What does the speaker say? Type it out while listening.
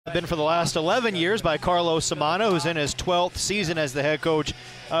Been for the last 11 years by Carlos Samana, who's in his 12th season as the head coach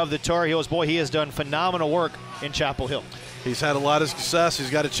of the Tar Heels. Boy, he has done phenomenal work in Chapel Hill. He's had a lot of success. He's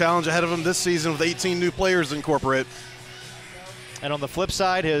got a challenge ahead of him this season with 18 new players to incorporate. And on the flip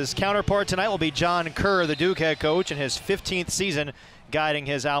side, his counterpart tonight will be John Kerr, the Duke head coach, in his 15th season guiding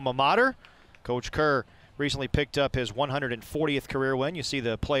his alma mater. Coach Kerr recently picked up his 140th career win. You see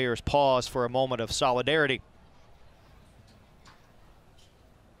the players pause for a moment of solidarity.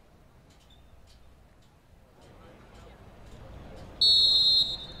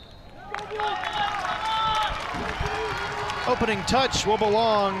 Opening touch will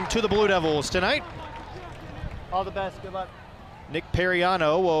belong to the Blue Devils tonight. All the best. Good luck. Nick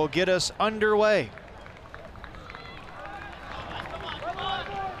Periano will get us underway.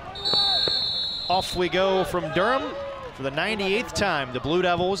 Off we go from Durham for the 98th time, the Blue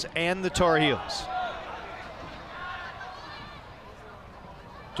Devils and the Tar Heels.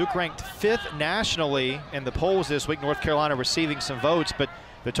 Duke ranked 5th nationally in the polls this week. North Carolina receiving some votes, but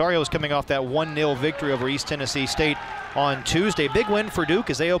the Tar Heels coming off that 1-0 victory over East Tennessee State on Tuesday. Big win for Duke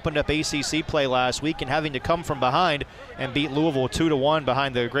as they opened up ACC play last week and having to come from behind and beat Louisville 2-1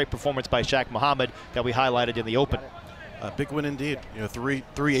 behind the great performance by Shaq Muhammad that we highlighted in the open. A big win indeed. You know, three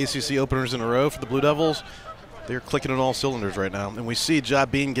ACC openers in a row for the Blue Devils. They're clicking on all cylinders right now. And we see Ja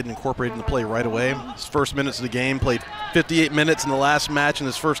Bean getting incorporated in the play right away. His first minutes of the game, played 58 minutes in the last match in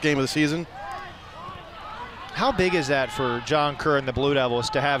his first game of the season. How big is that for John Kerr and the Blue Devils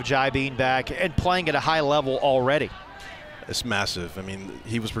to have Ja Bean back and playing at a high level already? It's massive. I mean,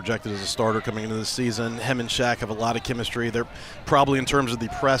 he was projected as a starter coming into the season. Him and Shaq have a lot of chemistry. They're probably, in terms of the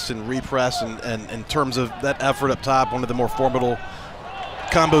press and repress and in terms of that effort up top, one of the more formidable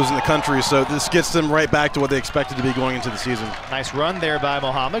combos in the country. So this gets them right back to what they expected to be going into the season. Nice run there by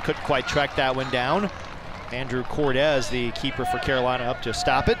Muhammad. Couldn't quite track that one down. Andrew Cortez, the keeper for Carolina, up to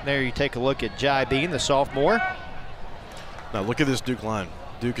stop it. There you take a look at Ja Bean, the sophomore. Now look at this Duke line.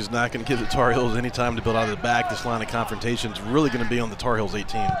 Duke is not going to give the Tar Heels any time to build out of the back. This line of confrontation is really going to be on the Tar Heels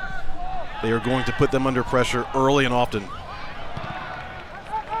 18. They are going to put them under pressure early and often.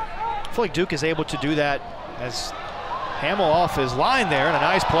 I feel like Duke is able to do that as Hamill off his line there, and a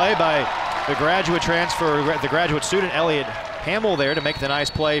nice play by the graduate student Elliot Hamill there to make the nice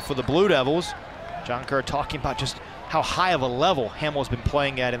play for the Blue Devils. John Kerr talking about just how high of a level Hamill's been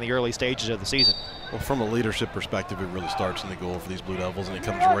playing at in the early stages of the season. Well, from a leadership perspective, it really starts in the goal for these Blue Devils, and it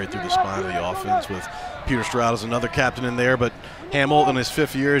comes right through the spine of the offense with Peter Stroud as another captain in there. But Hamill, in his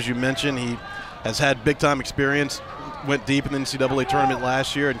 5th year, as you mentioned, he has had big-time experience, went deep in the NCAA tournament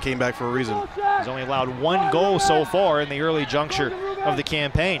last year and came back for a reason. He's only allowed 1 goal so far in the early juncture of the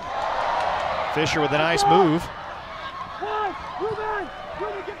campaign. Fisher with a nice move.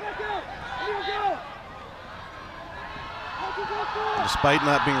 Despite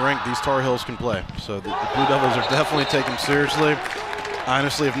not being ranked, these Tar Heels can play. So the Blue Devils are definitely taken seriously.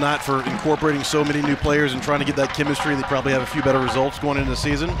 Honestly, if not for incorporating so many new players and trying to get that chemistry, they probably have a few better results going into the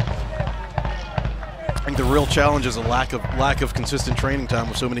season. I think the real challenge is a lack of consistent training time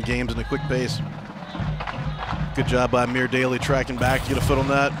with so many games and a quick pace. Good job by Amir Daly tracking back to get a foot on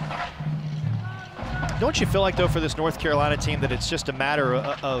that. Don't you feel like, though, for this North Carolina team that it's just a matter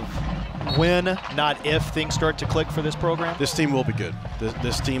of when, not if, things start to click for this program? This team will be good.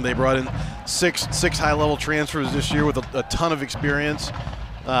 This team, they brought in six high-level transfers this year with a ton of experience.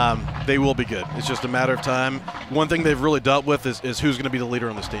 They will be good. It's just a matter of time. One thing they've really dealt with is who's going to be the leader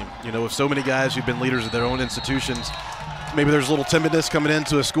on this team. You know, with so many guys who've been leaders of their own institutions, maybe there's a little timidness coming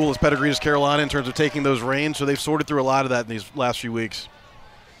into a school as pedigree as Carolina in terms of taking those reins. So they've sorted through a lot of that in these last few weeks.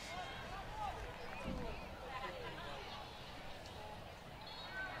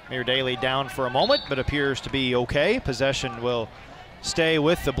 Amir Daly down for a moment, but appears to be okay. Possession will stay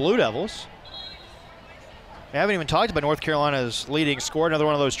with the Blue Devils. We haven't even talked about North Carolina's leading scorer, another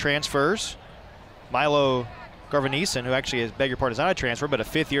one of those transfers. Milo Garvanison, who actually, is not a transfer, but a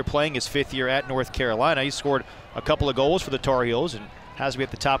 5th year playing his 5th year at North Carolina. He scored a couple of goals for the Tar Heels and has to be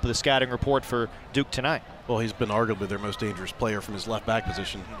at the top of the scouting report for Duke tonight. Well, he's been arguably their most dangerous player from his left back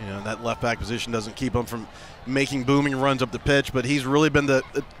position. You know, and that left back position doesn't keep him from making booming runs up the pitch, but he's really been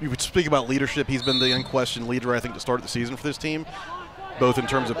you would speak about leadership, he's been the unquestioned leader, I think, to start the season for this team, both in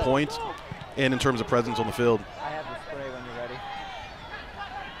terms of points and in terms of presence on the field. I have the spray when you're ready.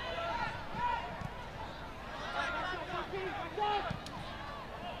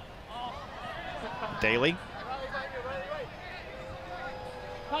 Daly.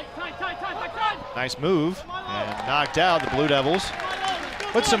 Nice move, and knocked out. The Blue Devils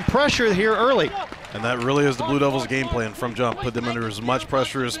put some pressure here early. And that really is the Blue Devils' game plan from jump. Put them under as much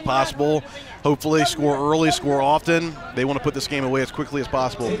pressure as possible. Hopefully score early, score often. They want to put this game away as quickly as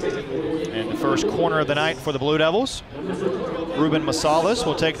possible. And the first corner of the night for the Blue Devils. Ruben Masalas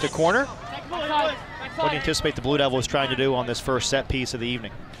will take the corner. What do you anticipate the Blue Devils trying to do on this first set piece of the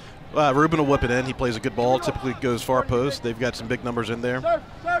evening? Ruben will whip it in. He plays a good ball. Typically goes far post. They've got some big numbers in there.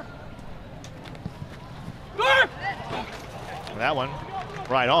 That one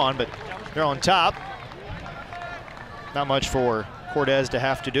right on, but they're on top. Not much for Cortez to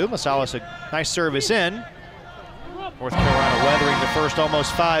have to do. Masalas, a nice service in. North Carolina weathering the first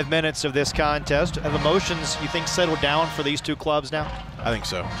almost 5 minutes of this contest. Have emotions, you think, settled down for these two clubs now? I think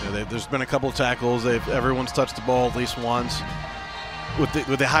so. Yeah, there's been a couple of tackles. Everyone's touched the ball at least once. With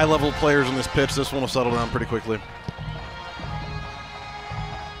the high-level players on this pitch, this one will settle down pretty quickly.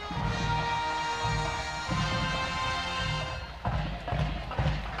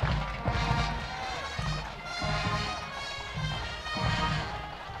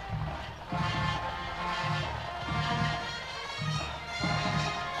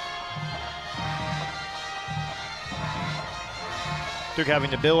 Duke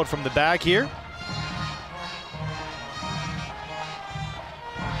having to build from the back here.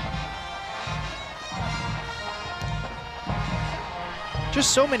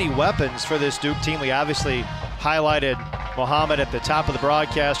 Just so many weapons for this Duke team. We obviously highlighted Mohammed at the top of the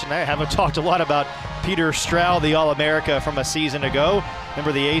broadcast, and I haven't talked a lot about Peter Stroud, the All-America from a season ago.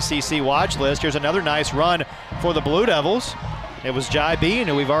 Remember the ACC watch list. Here's another nice run for the Blue Devils. It was Jai Bean,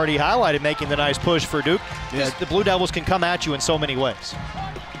 who we've already highlighted, making the nice push for Duke. Yeah. The Blue Devils can come at you in so many ways.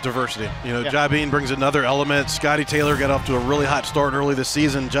 Diversity. Jai Bean brings another element. Scotty Taylor got off to a really hot start early this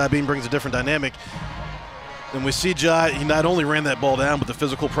season. Jai Bean brings a different dynamic. And we see Jai, he not only ran that ball down, but the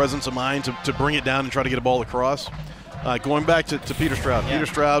physical presence of mind to bring it down and try to get a ball across. Going back to Peter Stroud. Yeah. Peter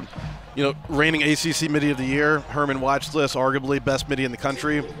Stroud, reigning ACC Midi of the Year, Herman watch list, arguably best midi in the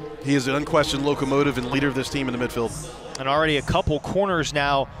country. He is an unquestioned locomotive and leader of this team in the midfield. And already a couple corners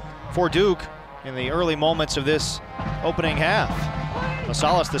now for Duke in the early moments of this opening half.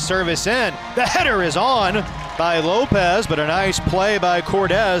 Masalas, the service in. The header is on by Lopez, but a nice play by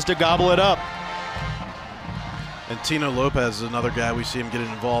Cortez to gobble it up. And Tino Lopez is another guy we see him getting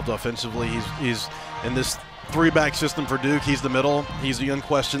involved offensively. He's in this three-back system for Duke. He's the middle. He's the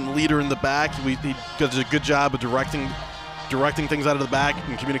unquestioned leader in the back. He does a good job of directing things out of the back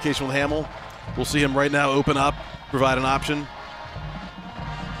in communication with Hamill. We'll see him right now open up, provide an option.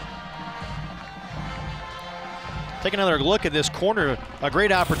 Take another look at this corner. A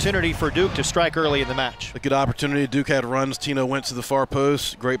great opportunity for Duke to strike early in the match. A good opportunity. Duke had runs. Tino went to the far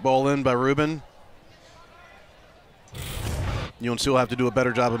post. Great ball in by Ruben. UNC will have to do a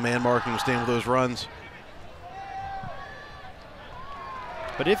better job of man marking and staying with those runs.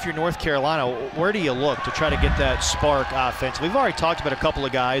 But if you're North Carolina, where do you look to try to get that spark offense? We've already talked about a couple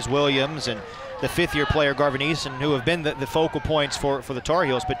of guys, Williams and the fifth-year player Garvin Easton, who have been the focal points for the Tar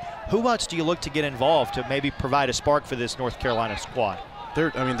Heels. But who else do you look to get involved to maybe provide a spark for this North Carolina squad?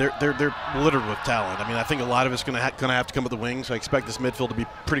 They're littered with talent. I mean, I think a lot of it's going to have to come with the wings. I expect this midfield to be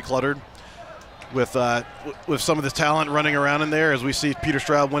pretty cluttered with some of this talent running around in there as we see Peter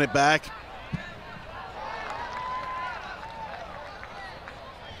Stroud win it back.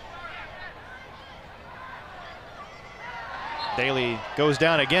 Daly goes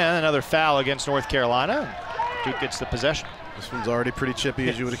down again, another foul against North Carolina. Duke gets the possession. This one's already pretty chippy,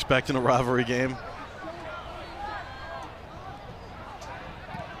 as you would expect in a rivalry game.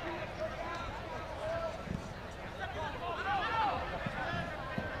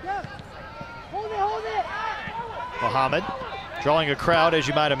 Mohammed drawing a crowd, as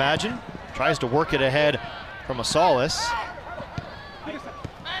you might imagine. Tries to work it ahead from Masalas.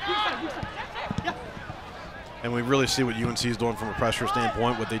 And we really see what UNC is doing from a pressure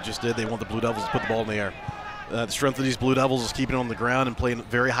standpoint, what they just did. They want the Blue Devils to put the ball in the air. The strength of these Blue Devils is keeping it on the ground and playing a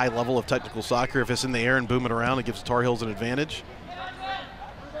very high level of technical soccer. If it's in the air and booming around, it gives the Tar Heels an advantage.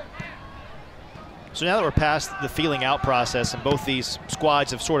 So now that we're past the feeling out process and both these squads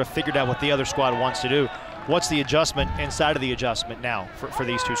have sort of figured out what the other squad wants to do, what's the adjustment inside of the adjustment now for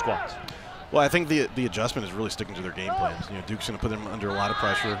these two squads? Well, I think the adjustment is really sticking to their game plans. Duke's going to put them under a lot of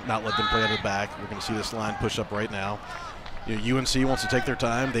pressure, not let them play out of the back. We're going to see this line push up right now. UNC wants to take their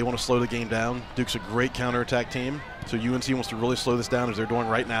time. They want to slow the game down. Duke's a great counterattack team, so UNC wants to really slow this down as they're doing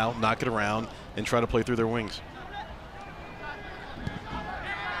right now, knock it around, and try to play through their wings.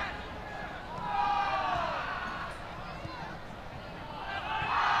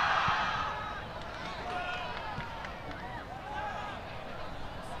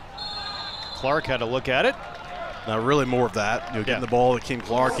 Clark had a look at it. Now, really more of that. Getting the ball to Kim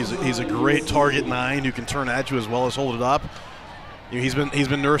Clark. He's a great target 9 who can turn at you as well as hold it up. He's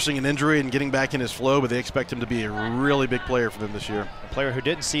been nursing an injury and getting back in his flow, but they expect him to be a really big player for them this year. A player who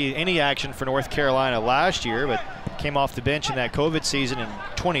didn't see any action for North Carolina last year, but came off the bench in that COVID season in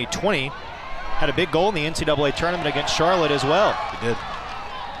 2020. Had a big goal in the NCAA tournament against Charlotte as well. He did.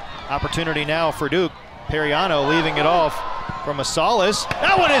 Opportunity now for Duke. Periano leaving it off from Masalis.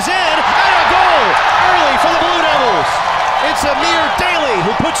 That one is in, and a goal early for the Blue Devils. It's Amir Daly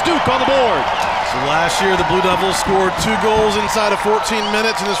who puts Duke on the board. So last year the Blue Devils scored 2 goals inside of 14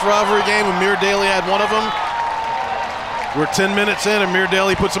 minutes in this rivalry game. Amir Daly had one of them. We're 10 minutes in, Amir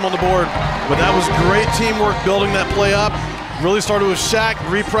Daly puts him on the board. But that was great teamwork building that play up. Really started with Shaq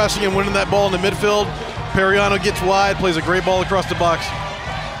repressing and winning that ball in the midfield. Periano gets wide, plays a great ball across the box.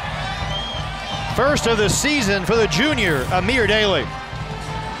 First of the season for the junior, Amir Daly.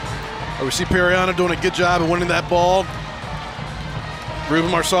 We see Periano doing a good job of winning that ball. Ruben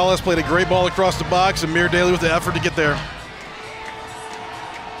Marsalis played a great ball across the box. Amir Daly with the effort to get there.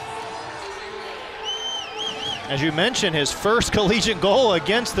 As you mentioned, his first collegiate goal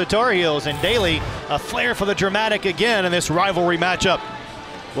against the Tar Heels, and Daly a flair for the dramatic again in this rivalry matchup.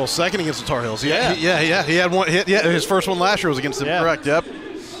 Well, second against the Tar Heels. He had one hit. Yeah, his first one last year was against them. Yeah. Correct. Yep.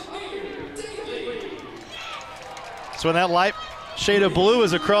 So when that light shade of blue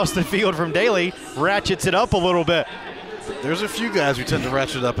is across the field from Daly, ratchets it up a little bit. There's a few guys who tend to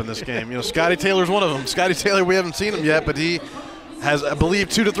ratchet up in this game. Scotty Taylor's one of them. Scotty Taylor, we haven't seen him yet, but he has, I believe,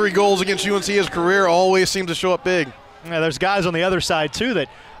 2 to 3 goals against UNC his career. Always seems to show up big. Yeah, there's guys on the other side, too, that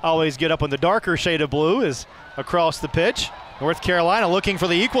always get up when the darker shade of blue is across the pitch. North Carolina looking for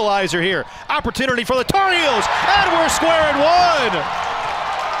the equalizer here. Opportunity for the Tar Heels, and we're square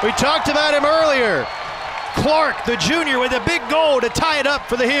at 1. We talked about him earlier. Clark, the junior, with a big goal to tie it up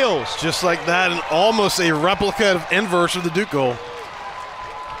for the Heels. Just like that, and almost a replica of inverse of the Duke goal.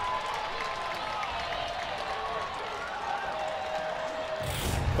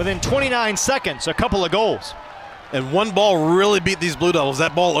 Within 29 seconds, a couple of goals. And one ball really beat these Blue Devils.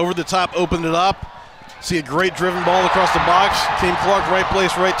 That ball over the top opened it up. See a great driven ball across the box. Came Clark, right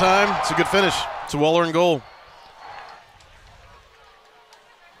place, right time. It's a good finish. It's a well-earned goal.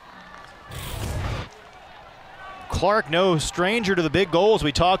 Clark, no stranger to the big goals.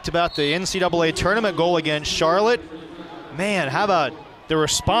 We talked about the NCAA tournament goal against Charlotte. Man, how about the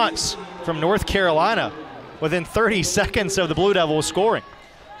response from North Carolina within 30 seconds of the Blue Devils scoring?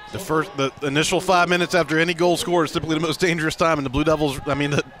 The initial 5 minutes after any goal scored is typically the most dangerous time, and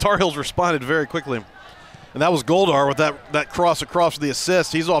the Tar Heels responded very quickly. And that was Goldar with that cross across the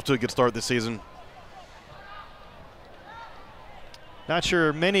assist. He's off to a good start this season. Not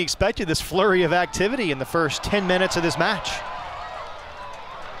sure many expected this flurry of activity in the first 10 minutes of this match.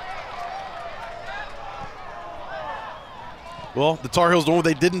 Well, the Tar Heels doing what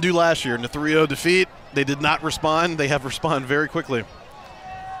they didn't do last year in the 3-0 defeat. They did not respond. They have responded very quickly.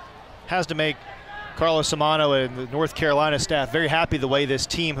 Has to make Carlos Samano and the North Carolina staff very happy the way this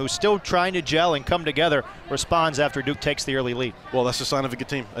team, who's still trying to gel and come together, responds after Duke takes the early lead. Well, that's a sign of a good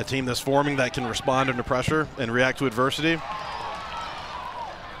team. A team that's forming that can respond under pressure and react to adversity.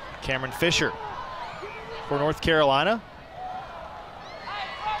 Cameron Fisher for North Carolina.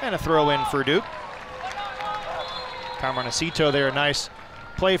 And a throw in for Duke. Cameron Acito there, a nice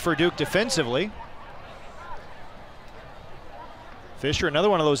play for Duke defensively. Fisher, another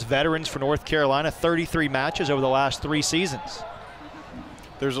one of those veterans for North Carolina, 33 matches over the last 3 seasons.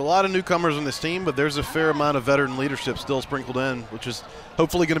 There's a lot of newcomers on this team, but there's a fair amount of veteran leadership still sprinkled in, which is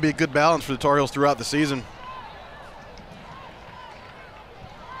hopefully going to be a good balance for the Tar Heels throughout the season.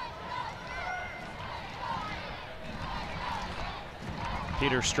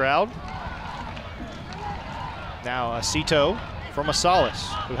 Peter Stroud. Now Acito from Masalis,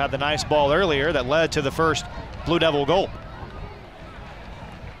 who had the nice ball earlier that led to the first Blue Devil goal.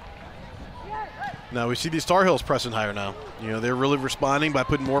 Now we see these Tar Heels pressing higher now. They're really responding by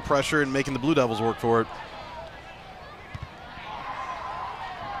putting more pressure and making the Blue Devils work for it.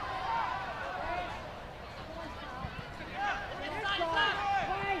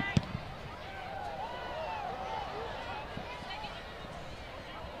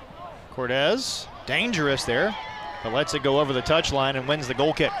 Cortez, dangerous there, but lets it go over the touchline and wins the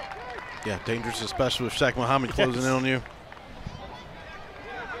goal kick. Yeah, dangerous, especially with Shaq Muhammad closing in on you.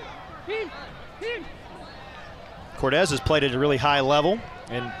 Cortez has played at a really high level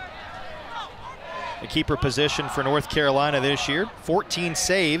in the keeper position for North Carolina this year. 14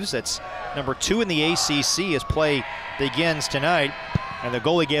 saves, that's number 2 in the ACC as play begins tonight. And the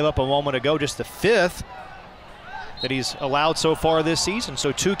goal he gave up a moment ago, just the 5th that he's allowed so far this season.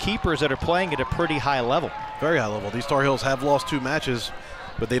 So 2 keepers that are playing at a pretty high level. Very high level. These Tar Heels have lost 2 matches,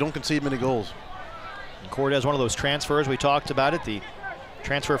 but they don't concede many goals. And Cortez, one of those transfers, we talked about it, the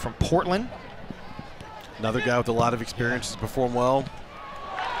transfer from Portland. Another guy with a lot of experience has performed well.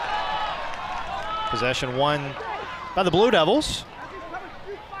 Possession won by the Blue Devils.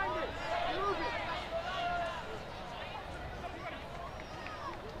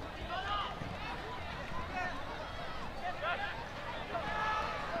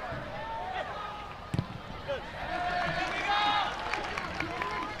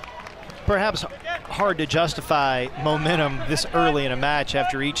 Perhaps hard to justify momentum this early in a match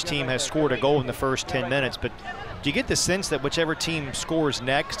after each team has scored a goal in the first 10 minutes, but do you get the sense that whichever team scores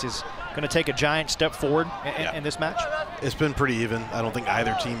next is going to take a giant step forward in this match? It's been pretty even. I don't think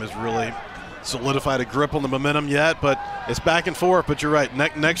either team has really solidified a grip on the momentum yet, but it's back and forth. But you're right,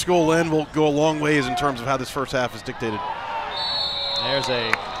 next goal in will go a long ways in terms of how this first half is dictated. There's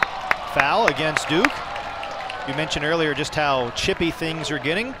a foul against Duke. You mentioned earlier just how chippy things are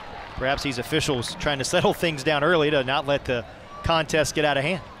getting. Perhaps these officials trying to settle things down early to not let the contest get out of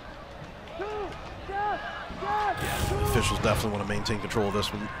hand. Yeah, the officials definitely want to maintain control of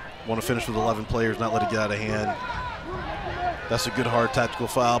this one. Want to finish with 11 players, not let it get out of hand. That's a good hard tactical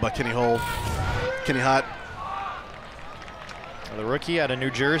foul by Kenny Hott. The rookie out of New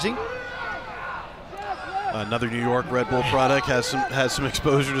Jersey. Another New York Red Bull product, has some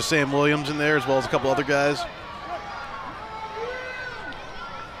exposure to Sam Williams in there, as well as a couple other guys.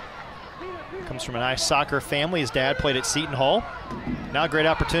 Comes from a nice soccer family. His dad played at Seton Hall. Now a great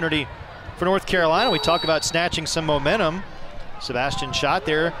opportunity for North Carolina. We talk about snatching some momentum. Sebastian shot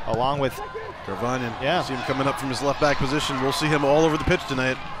there along with Garvanyan. Yeah. See him coming up from his left back position. We'll see him all over the pitch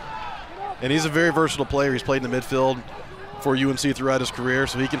tonight. And he's a very versatile player. He's played in the midfield for UNC throughout his career,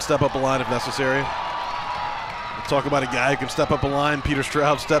 so he can step up a line if necessary. We'll talk about a guy who can step up a line. Peter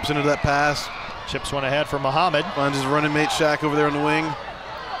Stroud steps into that pass. Chips one ahead for Muhammad. Finds his running mate Shaq over there on the wing.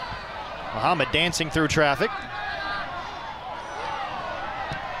 Muhammad dancing through traffic.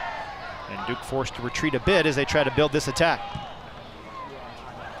 And Duke forced to retreat a bit as they try to build this attack.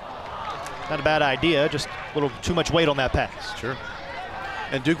 Not a bad idea, just a little too much weight on that pass. Sure.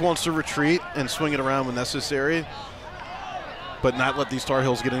 And Duke wants to retreat and swing it around when necessary, but not let these Tar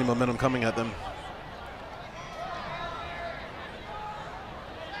Heels get any momentum coming at them.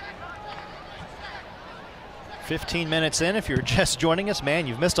 "15 minutes in, if you're just joining us, man,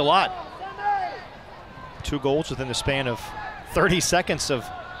 you've missed a lot. 2 goals within the span of 30 seconds of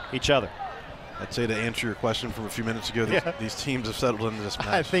each other." I'd say to answer your question from a few minutes ago, these teams have settled into this match.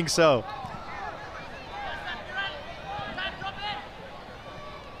 I think so.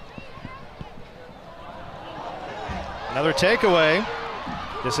 Another takeaway.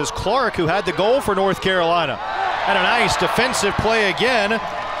 This is Clark, who had the goal for North Carolina. And a nice defensive play again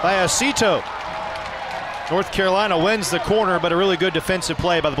by Acito. North Carolina wins the corner, but a really good defensive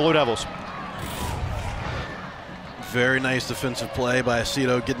play by the Blue Devils. Very nice defensive play by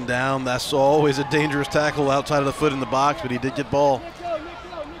Acito getting down. That's always a dangerous tackle outside of the foot in the box, but he did get ball.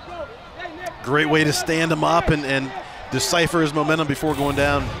 Great way to stand him up and decipher his momentum before going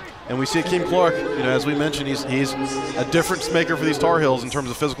down. And we see Akeem Clark, as we mentioned, he's a difference maker for these Tar Heels in terms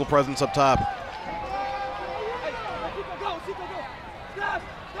of physical presence up top.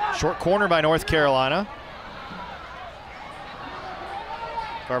 Short corner by North Carolina.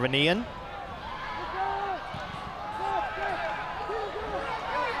 Garvanian.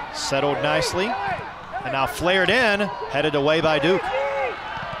 Settled nicely. And now flared in, headed away by Duke.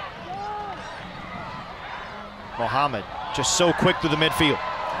 Mohammed just so quick through the midfield.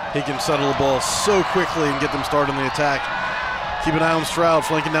 He can settle the ball so quickly and get them started on the attack. Keep an eye on Stroud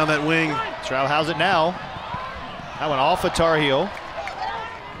flanking down that wing. Stroud has it now. That went off a Tar Heel.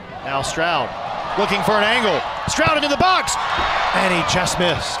 Now Stroud looking for an angle. Stroud into the box, and he just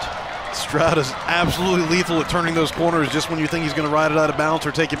missed. Stroud is absolutely lethal at turning those corners just when you think he's going to ride it out of bounds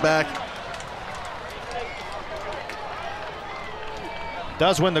or take it back.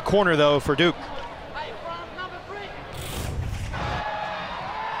 Does win the corner, though, for Duke.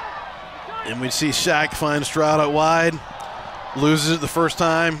 And we see Shaq find Stroud out wide. Loses it the first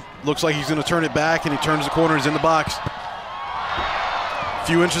time. Looks like he's going to turn it back, and he turns the corner. He's in the box. A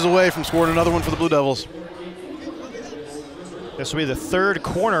few inches away from scoring another one for the Blue Devils. This will be the 3rd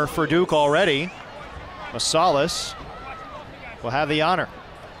corner for Duke already. Masalis will have the honor.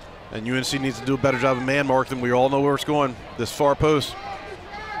 And UNC needs to do a better job of man mark than we all know where it's going. This far post.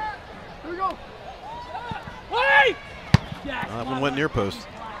 That one went near post.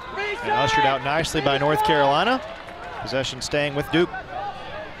 And ushered out nicely by North Carolina. Possession staying with Duke.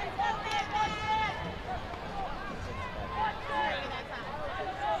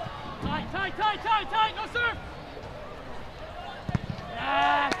 Tight, no serve.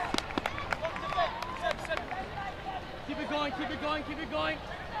 Yes. Keep it going.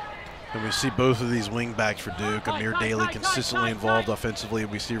 And we see both of these wing backs for Duke. Amir Daly consistently involved offensively.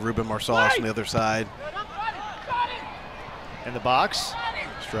 We see Ruben Marsalis on the other side. In the box.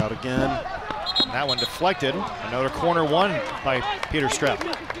 Stroud again. And that one deflected. Another corner won by Peter Stroud. Be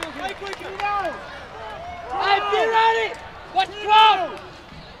ready. Watch Stroud.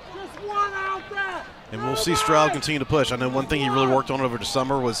 Just one out there. And we'll see Stroud continue to push. I know one thing he really worked on over the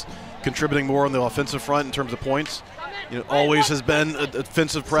summer was contributing more on the offensive front in terms of points. You know, always has been a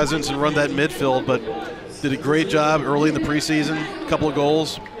defensive presence and run that midfield, but did a great job early in the preseason. A couple of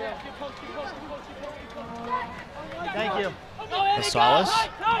goals. Thank you. Masalis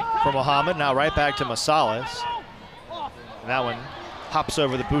for Muhammad. Now right back to Masalis. And that one hops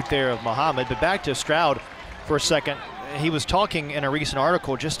over the boot there of Muhammad. But back to Stroud for a second. He was talking in a recent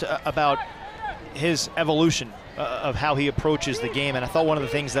article just about his evolution of how he approaches the game. And I thought one of the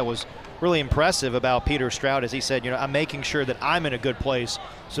things that was really impressive about Peter Stroud is he said, you know, I'm making sure that I'm in a good place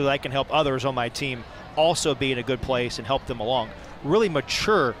so that I can help others on my team also be in a good place and help them along. Really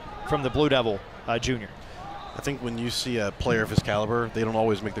mature from the Blue Devil junior. I think when you see a player of his caliber, they don't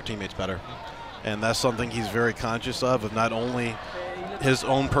always make their teammates better. And that's something he's very conscious of not only his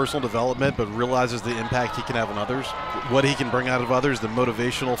own personal development, but realizes the impact he can have on others, what he can bring out of others, the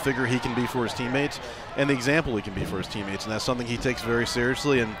motivational figure he can be for his teammates, and the example he can be for his teammates. And that's something he takes very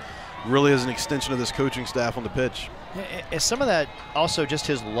seriously and really is an extension of this coaching staff on the pitch. Is some of that also just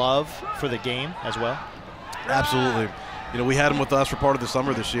his love for the game as well? Absolutely. You know, we had him with us for part of the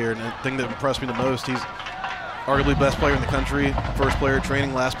summer this year, and the thing that impressed me the most, he's arguably best player in the country, first player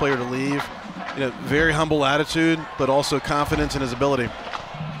training, last player to leave. You know, very humble attitude, but also confidence in his ability.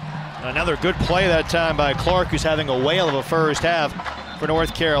 Another good play that time by Clark, who's having a whale of a first half for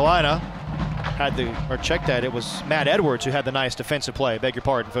North Carolina. Check that, it was Matt Edwards who had the nice defensive play, beg your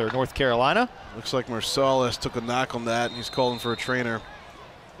pardon, for North Carolina. Looks like Marsalis took a knock on that, and he's calling for a trainer.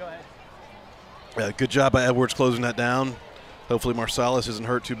 Go ahead. Good job by Edwards closing that down. Hopefully Marsalis isn't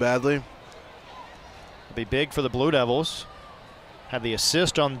hurt too badly. It'll be big for the Blue Devils. Had the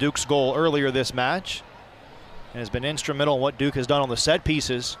assist on Duke's goal earlier this match and has been instrumental in what Duke has done on the set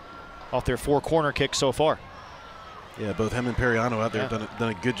pieces off their 4 corner kicks so far. Yeah, both him and Periano out there have done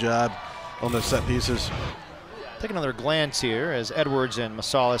a good job on those set pieces. Take another glance here as Edwards and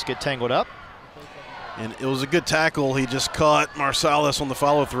Masalis get tangled up. And it was a good tackle. He just caught Marsalis on the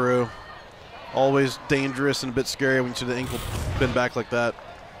follow through. Always dangerous and a bit scary when you see the ankle bend back like that.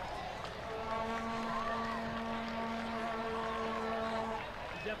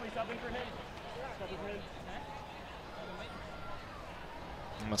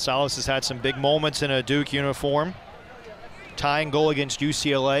 Masalis has had some big moments in a Duke uniform. Tying goal against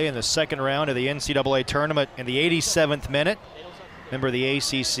UCLA in the second round of the NCAA tournament in the 87th minute. Member of the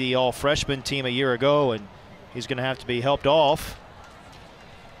ACC all-freshman team a year ago, and he's going to have to be helped off.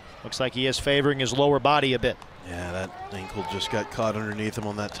 Looks like he is favoring his lower body a bit. Yeah, that ankle just got caught underneath him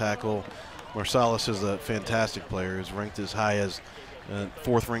on that tackle. Marsalis is a fantastic player. He's ranked as high as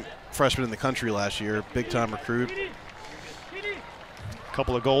 4th-ranked freshman in the country last year. Big-time recruit. A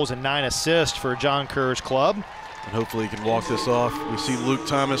couple of goals and 9 assists for John Kerr's club. And hopefully he can walk this off. We see Luke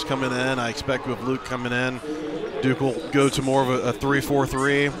Thomas coming in. I expect with Luke coming in, Duke will go to more of a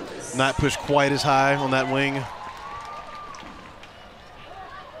 3-4-3, not push quite as high on that wing.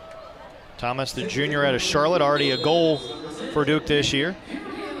 Thomas, the junior out of Charlotte, already a goal for Duke this year.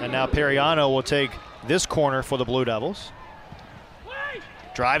 And now Periano will take this corner for the Blue Devils.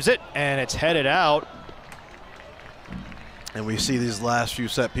 Drives it, and it's headed out. And we see these last few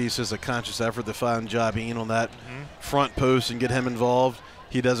set pieces, a conscious effort to find Jabin on that front post and get him involved.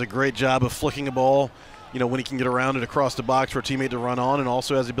 He does a great job of flicking a ball, you know, when he can get around it across the box for a teammate to run on, and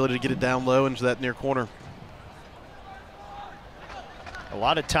also has the ability to get it down low into that near corner. A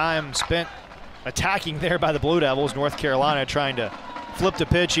lot of time spent attacking there by the Blue Devils. North Carolina trying to flip the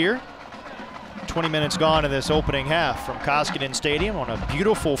pitch here. 20 minutes gone in this opening half from Koskinen Stadium on a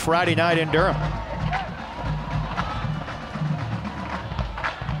beautiful Friday night in Durham.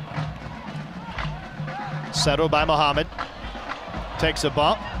 Settled by Muhammad. Takes a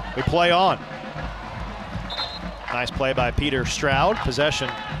bump. We play on. Nice play by Peter Stroud.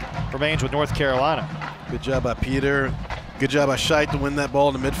 Possession remains with North Carolina. Good job by Peter. Good job by Scheit to win that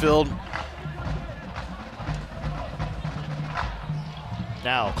ball in the midfield.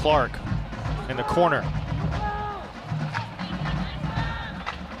 Now Clark in the corner.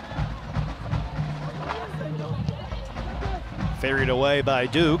 Ferried away by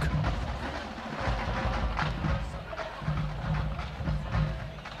Duke.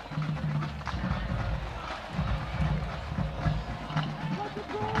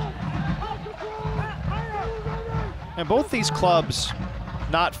 And both these clubs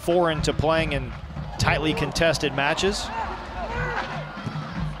not foreign to playing in tightly contested matches.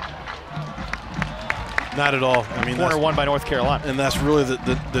 Not at all. I mean, Corner won by North Carolina. And that's really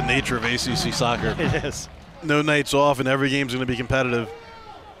the nature of ACC soccer. It is. No nights off, and every game's going to be competitive.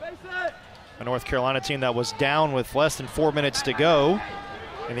 A North Carolina team that was down with less than 4 minutes to go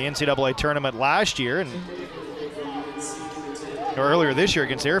in the NCAA tournament last year, or earlier this year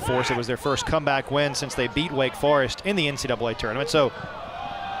against Air Force. It was their first comeback win since they beat Wake Forest in the NCAA tournament. So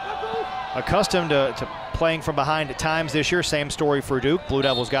accustomed to playing from behind at times this year. Same story for Duke. Blue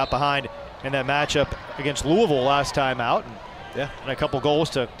Devils got behind in that matchup against Louisville last time out. And a couple goals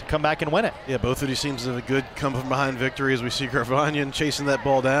to come back and win it. Yeah, both of these teams have a good come-from-behind victory as we see Garvanyan chasing that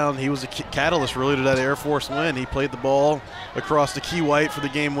ball down. He was a catalyst really to that Air Force win. He played the ball across to Key White for the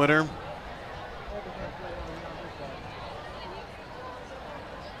game winner.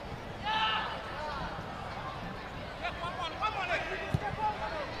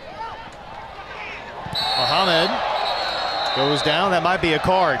 Mohammed goes down. That might be a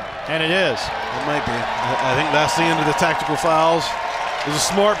card, and it is. It might be. I think that's the end of the tactical fouls. It was a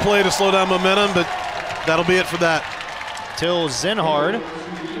smart play to slow down momentum, but that'll be it for that. Till Zenhard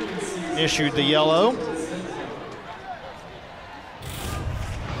issued the yellow.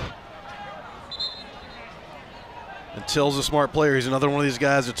 And Till's a smart player. He's another one of these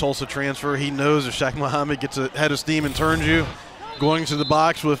guys, a Tulsa transfer. He knows if Shaq Muhammad gets a head of steam and turns you, going to the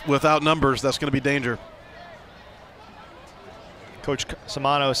box without numbers, that's going to be danger. Coach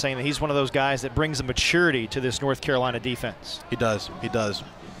Samano is saying that he's one of those guys that brings a maturity to this North Carolina defense. He does. He does.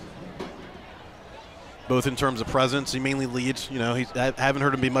 Both in terms of presence, he mainly leads. You know, I haven't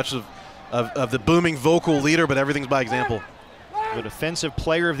heard him be much of the booming vocal leader, but everything's by example. The Defensive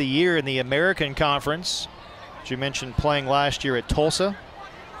Player of the Year in the American Conference, as you mentioned, playing last year at Tulsa,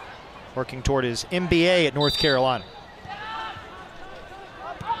 working toward his MBA at North Carolina.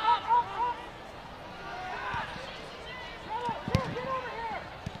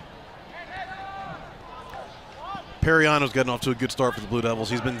 Periano's gotten off to a good start for the Blue Devils.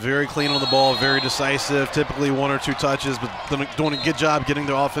 He's been very clean on the ball, very decisive, typically 1 or 2 touches, but doing a good job getting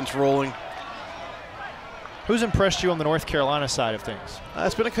the offense rolling. Who's impressed you on the North Carolina side of things?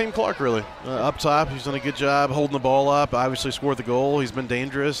 It's been Akeem Clark, really. Up top, he's done a good job holding the ball up, obviously scored the goal. He's been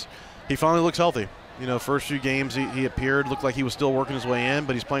dangerous. He finally looks healthy. You know, first few games he appeared, looked like he was still working his way in,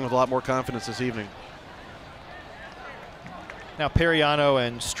 but he's playing with a lot more confidence this evening. Now Periano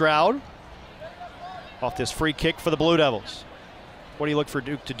and Stroud off this free kick for the Blue Devils. What do you look for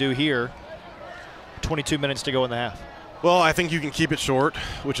Duke to do here? 22 minutes to go in the half. Well, I think you can keep it short,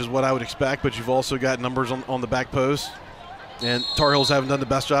 which is what I would expect, but you've also got numbers on the back post. And Tar Heels haven't done the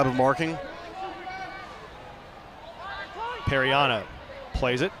best job of marking. Periano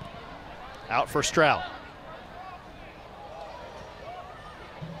plays it. Out for Stroud.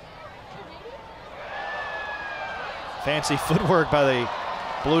 Fancy footwork by the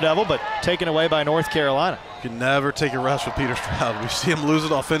Blue Devil, but taken away by North Carolina. You can never take a rest with Peter Stroud. We see him lose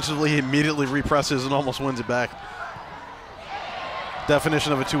it offensively. He immediately represses and almost wins it back.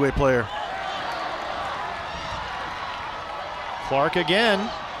 Definition of a two-way player. Clark again.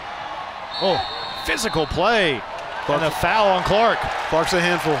 Oh, physical play. And a foul on Clark. Clark's a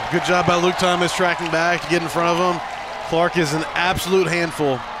handful. Good job by Luke Thomas tracking back to get in front of him. Clark is an absolute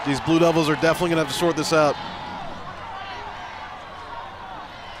handful. These Blue Devils are definitely going to have to sort this out.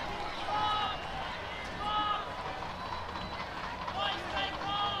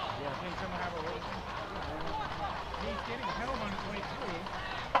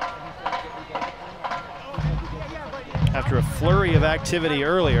 After a flurry of activity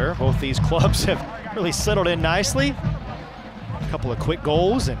earlier, both these clubs have really settled in nicely. A couple of quick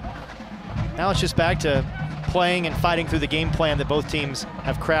goals, and now it's just back to playing and fighting through the game plan that both teams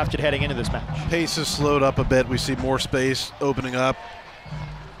have crafted heading into this match. Pace has slowed up a bit. We see more space opening up.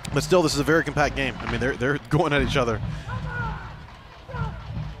 But still, this is a very compact game. I mean, they're going at each other.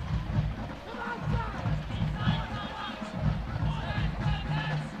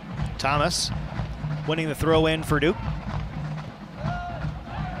 Thomas winning the throw in for Duke.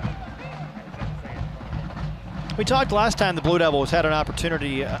 We talked last time the Blue Devils had an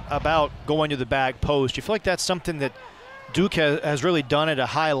opportunity about going to the back post. You feel like that's something that Duke has really done at a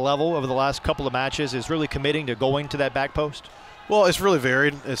high level over the last couple of matches, is really committing to going to that back post? Well, it's really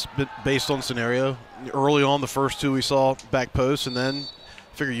varied. It's based on scenario. Early on, the first two we saw back post, and then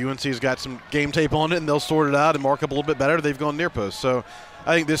figure UNC's got some game tape on it, and they'll sort it out and mark up a little bit better. They've gone near post. So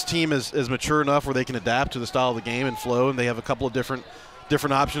I think this team is mature enough where they can adapt to the style of the game and flow, and they have a couple of different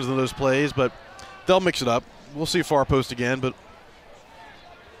options in those plays, but they'll mix it up. We'll see far post again, but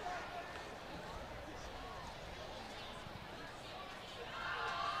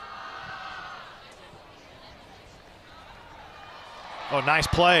Oh, nice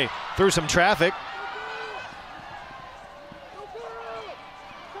play through some traffic.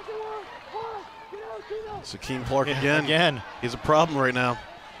 Sakeem Clark again. He's a problem right now.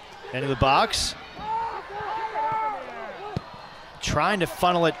 Into the box. Trying to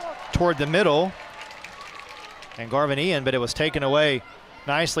funnel it toward the middle. And Garvin Ian, but it was taken away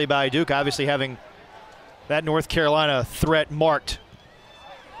nicely by Duke, obviously having that North Carolina threat marked.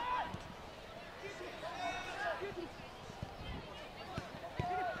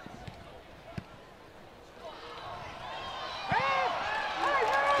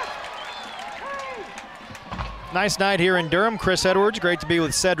 Nice night here in Durham. Chris Edwards, great to be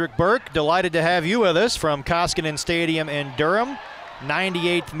with Cedric Burke. Delighted to have you with us from Koskinen Stadium in Durham.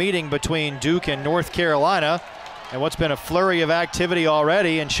 98th meeting between Duke and North Carolina. And what's been a flurry of activity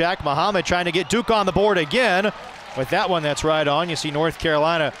already, and Shaq Muhammad trying to get Duke on the board again. With that one, that's right on. You see North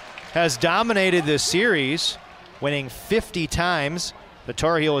Carolina has dominated this series, winning 50 times. The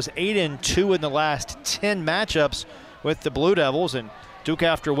Tar Heels 8-2 in the last 10 matchups with the Blue Devils. And Duke,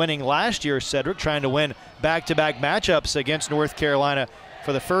 after winning last year, Cedric, trying to win back-to-back matchups against North Carolina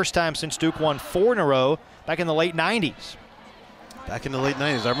for the first time since Duke won 4 in a row back in the late 90s. Back in the late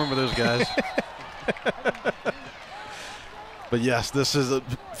 90s, I remember those guys. But yes, this is a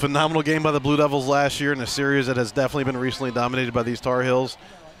phenomenal game by the Blue Devils last year in a series that has definitely been recently dominated by these Tar Heels.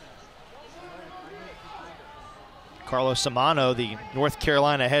 Carlos Samano, the North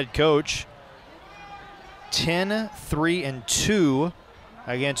Carolina head coach, 10-3-2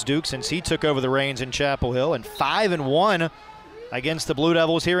 against Duke since he took over the reins in Chapel Hill, and 5-1 against the Blue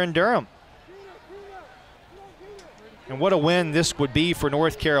Devils here in Durham. And what a win this would be for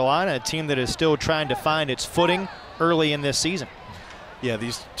North Carolina, a team that is still trying to find its footing early in this season. Yeah,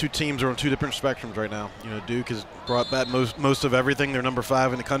 these two teams are on two different spectrums right now. You know, Duke has brought back most of everything. They're number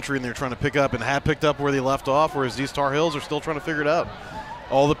 5 in the country, and they're trying to pick up and have picked up where they left off, whereas these Tar Heels are still trying to figure it out.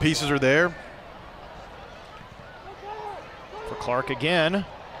 All the pieces are there. For Clark again.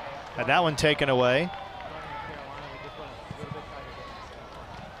 Had that one taken away.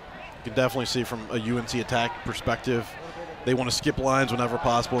 You can definitely see from a UNC attack perspective, they want to skip lines whenever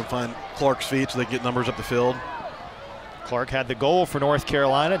possible and find Clark's feet so they get numbers up the field. Clark had the goal for North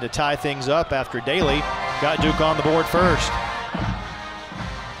Carolina to tie things up after Daly got Duke on the board first.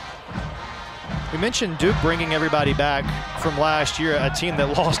 We mentioned Duke bringing everybody back from last year, a team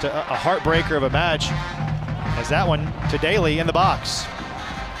that lost a heartbreaker of a match, as that one to Daly in the box.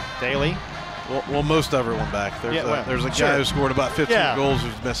 Daly. Well, most everyone back. There's a guy who scored about 15 goals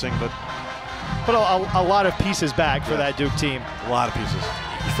who's missing, but a lot of pieces back for that Duke team. A lot of pieces.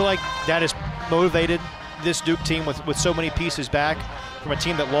 You feel like that has motivated this Duke team with so many pieces back from a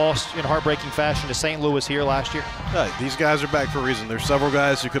team that lost in heartbreaking fashion to St. Louis here last year? Yeah, these guys are back for a reason. There's several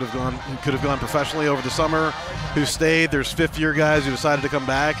guys who could have gone professionally over the summer who stayed. There's fifth-year guys who decided to come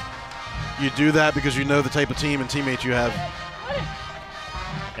back. You do that because you know the type of team and teammates you have.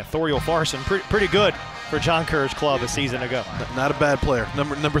 Yeah, Thoriel Farson, pretty good for John Kerr's club a season ago. Not a bad player.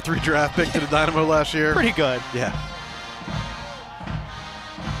 Number 3 draft pick to the Dynamo last year. Pretty good. Yeah.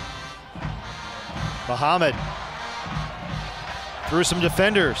 Muhammad through some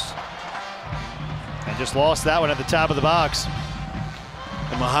defenders and just lost that one at the top of the box.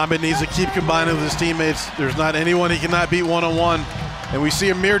 And Muhammad needs to keep combining with his teammates. There's not anyone he cannot beat one-on-one. And we see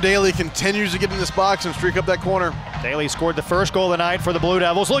Amir Daly continues to get in this box and streak up that corner. Daly scored the first goal of the night for the Blue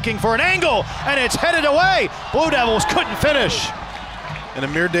Devils, looking for an angle, and it's headed away. Blue Devils couldn't finish. And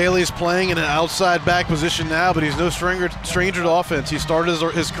Amir Daly is playing in an outside back position now, but he's no stranger to offense. He started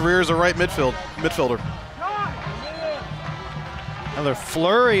his career as a right midfielder. Another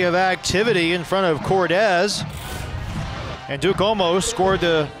flurry of activity in front of Cordes. And Duke almost scored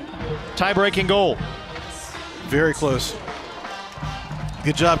the tie-breaking goal. Very close.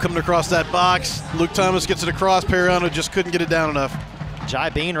 Good job coming across that box. Luke Thomas gets it across. Periano just couldn't get it down enough. Jai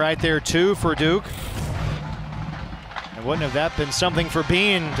Bean right there too for Duke. And wouldn't have that been something for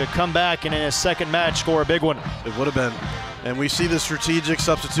Bean to come back and in his second match score a big one? It would have been. And we see the strategic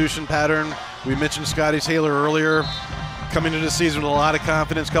substitution pattern. We mentioned Scotty Taylor earlier. Coming into the season with a lot of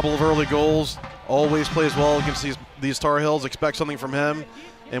confidence, couple of early goals. Always plays well against these Tar Heels. Expect something from him.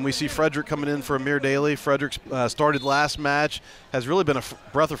 And we see Frederick coming in for Amir Daly. Frederick started last match, has really been a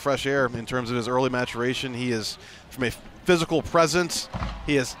breath of fresh air in terms of his early maturation. He is, from a physical presence,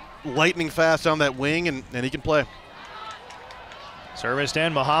 he is lightning fast down that wing, and he can play. Serviced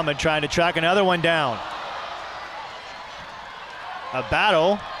in, Muhammad trying to track another one down. A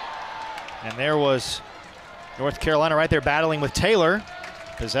battle, and there was North Carolina right there battling with Taylor.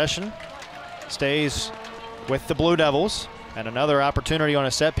 Possession stays with the Blue Devils. And another opportunity on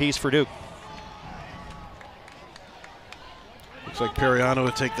a set piece for Duke. Looks like Periano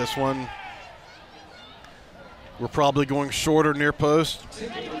would take this one. We're probably going shorter near post.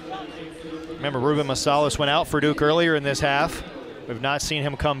 Remember, Ruben Masalis went out for Duke earlier in this half. We've not seen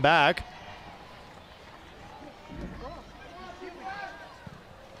him come back.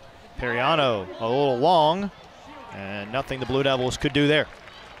 Periano a little long, and nothing the Blue Devils could do there.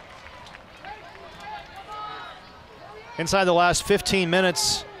 Inside the last 15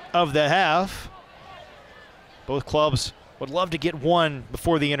 minutes of the half, both clubs would love to get one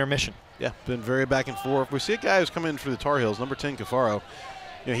before the intermission. Yeah, been very back and forth. We see a guy who's come in for the Tar Heels, number 10, Cafaro.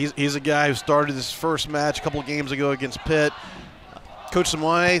 You know, he's a guy who started his first match a couple of games ago against Pitt. Coach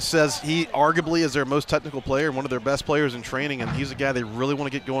Simone says he arguably is their most technical player and one of their best players in training, and he's a guy they really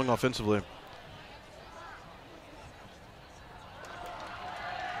want to get going offensively.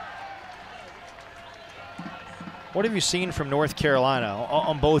 What have you seen from North Carolina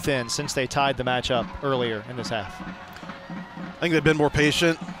on both ends since they tied the match up earlier in this half? I think they've been more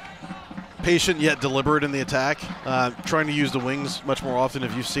patient yet deliberate in the attack, trying to use the wings much more often.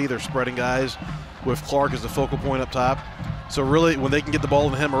 If you see, they're spreading guys with Clark as the focal point up top. So really, when they can get the ball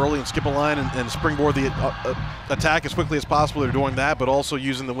to him early and skip a line and springboard the attack as quickly as possible, they're doing that, but also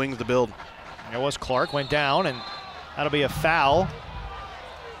using the wings to build. It was Clark, went down, and that'll be a foul,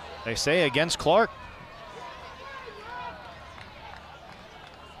 they say, against Clark.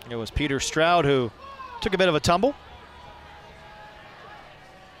 It was Peter Stroud who took a bit of a tumble.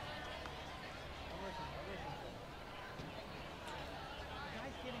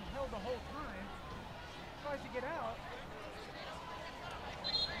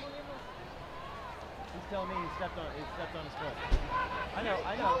 Tell me he stepped on his foot. I know.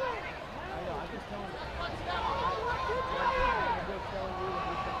 I'm just telling you.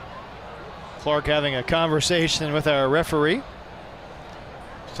 Clark having a conversation with our referee.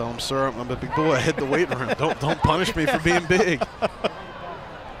 Tell him, sir, I'm a big boy. I hit the weight room. Don't punish me for being big.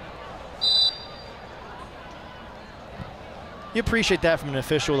 You appreciate that from an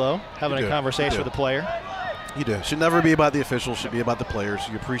official, though, having a conversation with a player. You do. Should never be about the official. Should be about the players.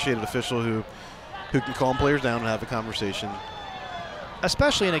 You appreciate an official who can calm players down and have a conversation.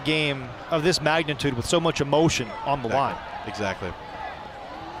 Especially in a game of this magnitude with so much emotion on the line. Exactly.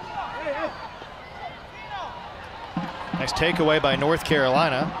 Nice takeaway by North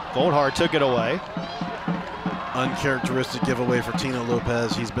Carolina. Goldhart took it away. Uncharacteristic giveaway for Tino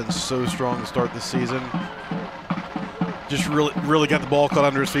Lopez. He's been so strong to start this season. Just really got the ball caught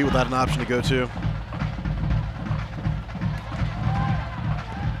under his feet without an option to go to.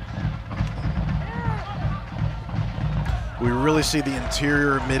 We really see the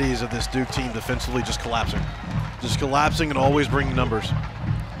interior middies of this Duke team defensively just collapsing. Just collapsing and always bringing numbers.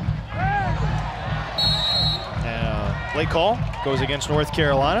 And late call goes against North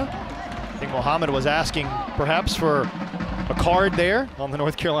Carolina. I think Mohammed was asking perhaps for a card there on the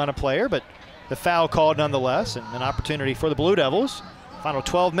North Carolina player, but the foul called nonetheless, and an opportunity for the Blue Devils. Final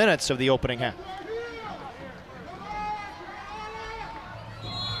 12 minutes of the opening half.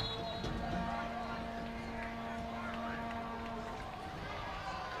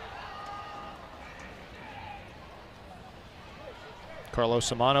 Carlos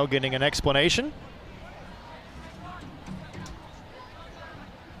Samano getting an explanation.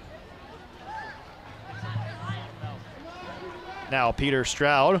 Now Peter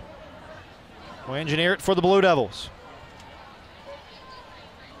Stroud will engineer it for the Blue Devils.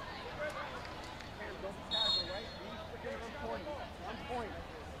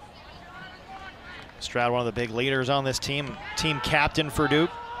 Stroud, one of the big leaders on this team, team captain for Duke.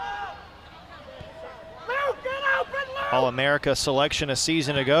 All-America selection a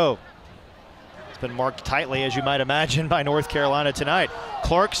season ago. It's been marked tightly, as you might imagine, by North Carolina tonight.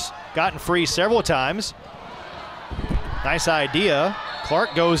 Clark's gotten free several times. Nice idea.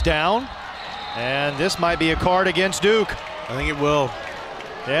 Clark goes down, and this might be a card against Duke. I think it will.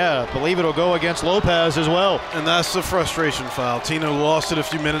 Yeah, I believe it'll go against Lopez as well. And that's the frustration foul. Tino lost it a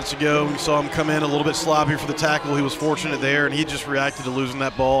few minutes ago. We saw him come in a little bit sloppy for the tackle. He was fortunate there, and he just reacted to losing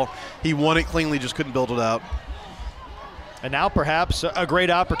that ball. He won it cleanly, just couldn't build it out. And now perhaps a great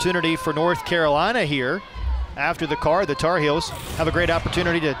opportunity for North Carolina here. After the card, the Tar Heels have a great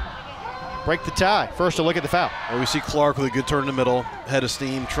opportunity to break the tie. First, a look at the foul. Well, we see Clark with a good turn in the middle, head of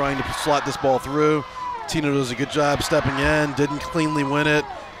steam, trying to slot this ball through. Tino does a good job stepping in, didn't cleanly win it.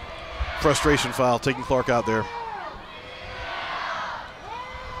 Frustration foul, taking Clark out there.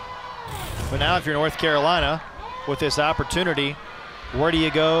 But now if you're North Carolina with this opportunity, where do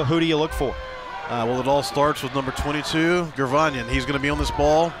you go? Who do you look for? Well, it all starts with number 22, Gervanian. He's going to be on this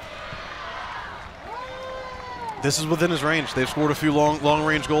ball. This is within his range. They've scored a few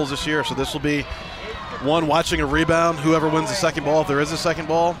long-range goals this year, so this will be one, watching a rebound, whoever wins the second ball, if there is a second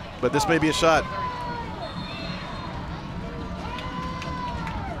ball, but this may be a shot.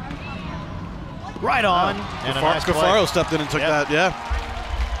 Right on. And a nice Cafaro stepped in and took that, yeah.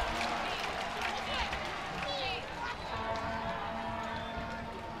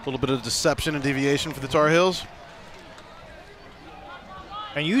 A little bit of deception and deviation for the Tar Heels.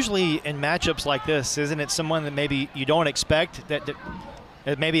 And usually in matchups like this, isn't it someone that maybe you don't expect that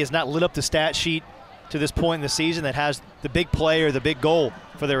maybe has not lit up the stat sheet to this point in the season that has the big play or the big goal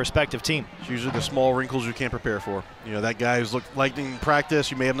for their respective team? It's usually the small wrinkles you can't prepare for. You know, that guy who's looked lightning in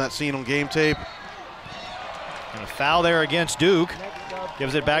practice, you may have not seen on game tape. And a foul there against Duke.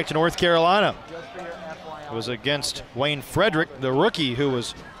 Gives it back to North Carolina. It was against Wayne Frederick, the rookie, who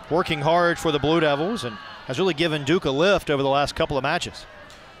was working hard for the Blue Devils and has really given Duke a lift over the last couple of matches.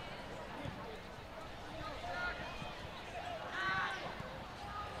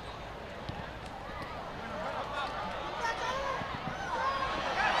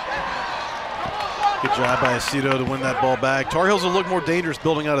 Good job by Aceto to win that ball back. Tar Heels will look more dangerous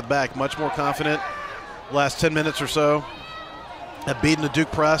building out of the back, much more confident last 10 minutes or so at beating the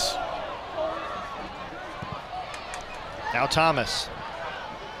Duke press. Now Thomas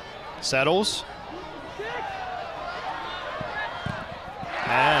settles.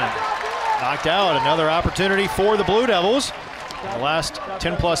 And knocked out. Another opportunity for the Blue Devils in the last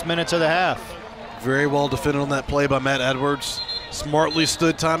 10+ minutes of the half. Very well defended on that play by Matt Edwards. Smartly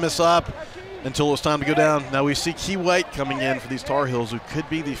stood Thomas up until it was time to go down. Now we see Key White coming in for these Tar Heels, who could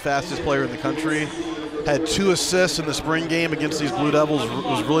be the fastest player in the country. Had 2 assists in the spring game against these Blue Devils,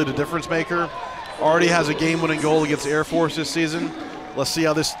 was really the difference maker. Already has a game-winning goal against Air Force this season. Let's see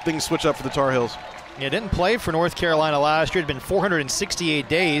how this thing switch up for the Tar Heels. He didn't play for North Carolina last year. It had been 468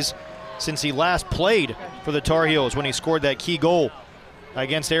 days since he last played for the Tar Heels when he scored that key goal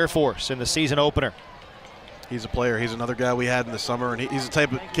against Air Force in the season opener. He's a player. He's another guy we had in the summer, and he's the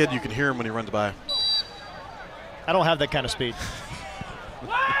type of kid you can hear him when he runs by. I don't have that kind of speed.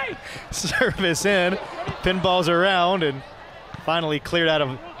 Service in, pinballs around, and finally cleared out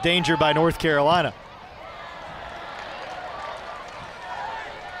of danger by North Carolina.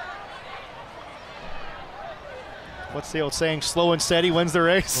 What's the old saying? Slow and steady wins the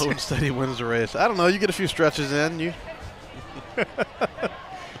race. Slow and steady wins the race. I don't know. You get a few stretches in. You.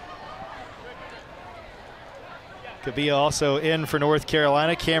 Kabia also in for North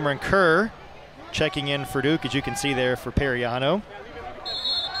Carolina. Cameron Kerr checking in for Duke, as you can see there for Periano.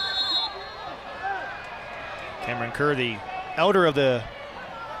 Cameron Kerr, the elder of the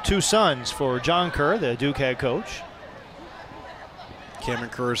 2 sons for John Kerr, the Duke head coach. Cameron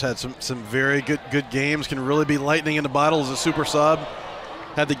Kerr's had some very good games, can really be lightning in the bottle as a super sub.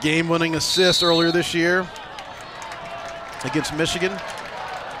 Had the game-winning assist earlier this year against Michigan.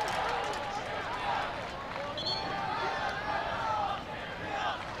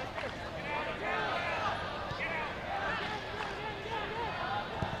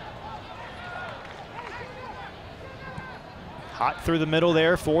 Hot through the middle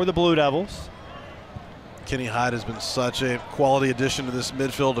there for the Blue Devils. Kenny Hyde has been such a quality addition to this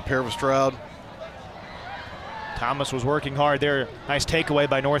midfield to pair with Stroud. Thomas was working hard there. Nice takeaway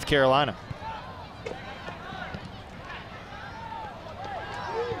by North Carolina.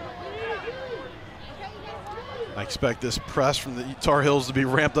 I expect this press from the Tar Heels to be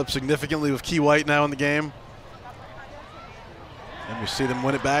ramped up significantly with Key White now in the game. And we see them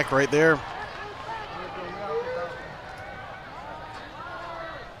win it back right there.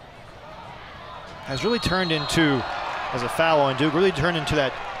 Has really turned into, as a foul on Duke, really turned into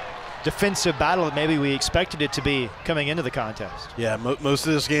that defensive battle that maybe we expected it to be coming into the contest. Yeah, most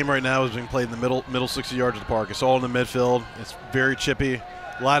of this game right now is being played in the middle 60 yards of the park. It's all in the midfield. It's very chippy.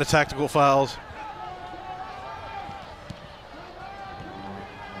 A lot of tactical fouls.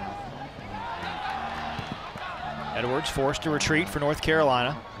 Edwards forced to retreat for North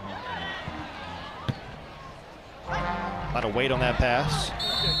Carolina. A lot of weight on that pass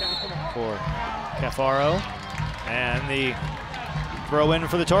for Cafaro. And the throw in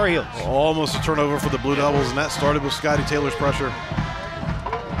for the Tar Heels. Almost a turnover for the Blue Devils, and that started with Scotty Taylor's pressure.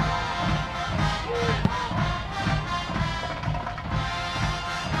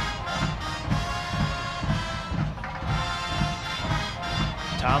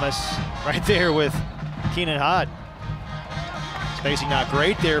 Thomas right there with Keenan Hott. Spacing not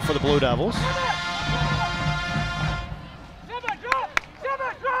great there for the Blue Devils.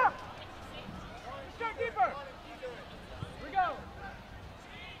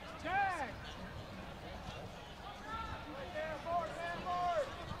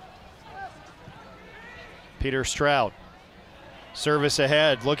 Peter Stroud. Service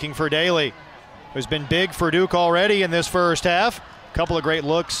ahead, looking for Daly. who's been big for Duke already in this first half. A couple of great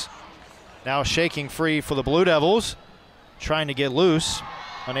looks. Now shaking free for the Blue Devils, trying to get loose,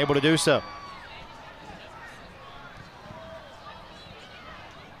 unable to do so.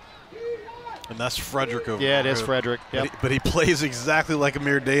 And that's Frederick over Yeah, it there. is Frederick. Yep. But he plays exactly like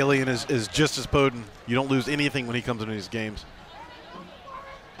Amir Daly and is just as potent. You don't lose anything when he comes into these games.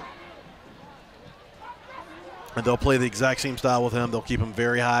 And they'll play the exact same style with him. They'll keep him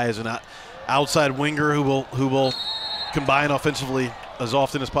very high as an outside winger who will combine offensively as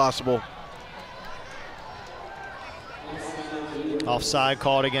often as possible. Offside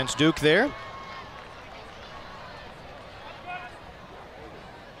called against Duke there.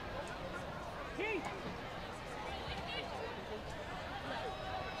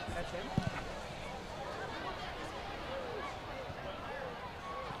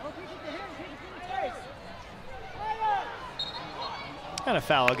 And a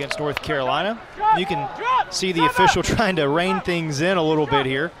foul against North Carolina. You can see the official trying to rein things in a little bit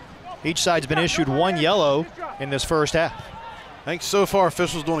here. Each side's been issued one yellow in this first half. I think so far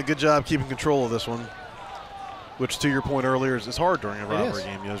officials doing a good job keeping control of this one, which to your point earlier is hard during a rivalry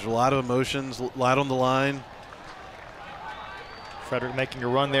game. You know, there's a lot of emotions, a lot on the line. Frederick making a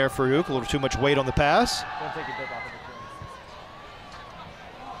run there for Duke, a little too much weight on the pass. Don't take your dick off of the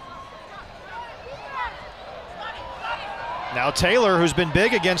Now Taylor, who's been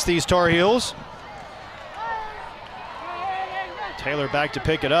big against these Tar Heels. Taylor back to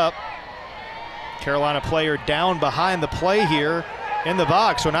pick it up. Carolina player down behind the play here in the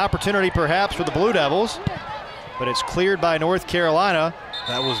box. So an opportunity perhaps for the Blue Devils, but it's cleared by North Carolina.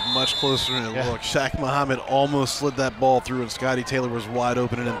 That was much closer than it looked. Shaq Muhammad almost slid that ball through, and Scotty Taylor was wide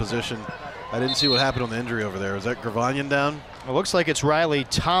open and in position. I didn't see what happened on the injury over there. Is that Gravanian down? It looks like it's Riley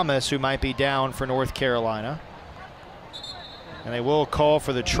Thomas who might be down for North Carolina. And they will call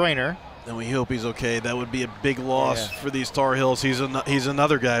for the trainer. And we hope he's okay. That would be a big loss for these Tar Heels. He's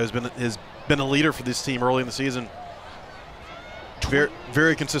another guy who's been a leader for this team early in the season. Very,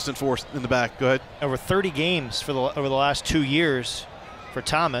 very consistent force in the back. Go ahead. Over 30 games for over the last 2 years for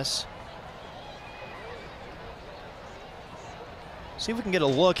Thomas. See if we can get a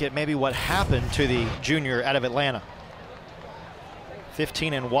look at maybe what happened to the junior out of Atlanta.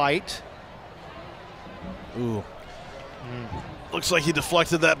 15 in white. Ooh. Looks like he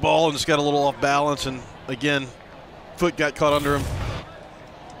deflected that ball and just got a little off balance, and again, foot got caught under him.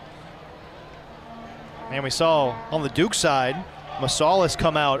 And we saw on the Duke side, Masalis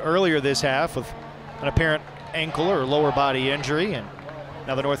come out earlier this half with an apparent ankle or lower body injury, and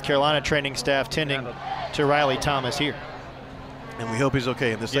now the North Carolina training staff tending to Riley Thomas here. And we hope he's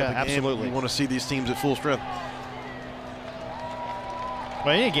okay in this type of game. Absolutely. We want to see these teams at full strength.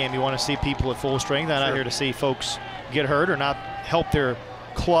 Well, any game you want to see people at full strength. I'm not here to see folks get hurt or not help their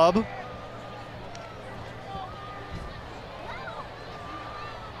club.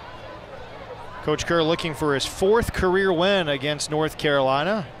 Coach Kerr looking for his 4th career win against North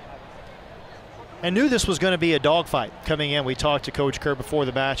Carolina. I knew this was going to be a dogfight coming in. We talked to Coach Kerr before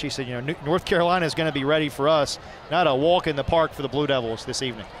the match. He said, you know, North Carolina is going to be ready for us, not a walk in the park for the Blue Devils this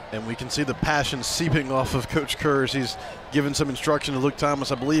evening. And we can see the passion seeping off of Coach Kerr as he's given some instruction to Luke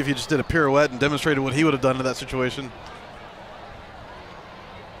Thomas. I believe he just did a pirouette and demonstrated what he would have done in that situation.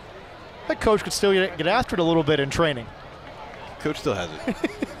 That coach could still get after it a little bit in training. Coach still has it.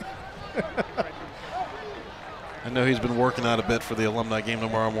 I know he's been working out a bit for the alumni game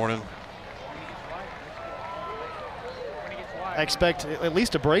tomorrow morning. I expect at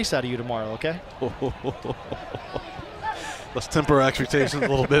least a brace out of you tomorrow, okay? Let's temper our expectations a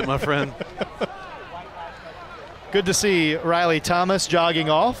little bit, my friend. Good to see Riley Thomas jogging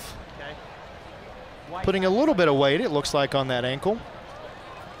off. Putting a little bit of weight, it looks like, on that ankle.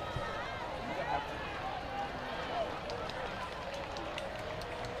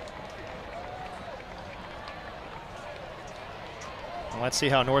 Let's see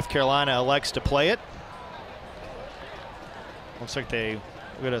how North Carolina elects to play it. Looks like they're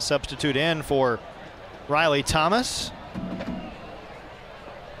going to substitute in for Riley Thomas.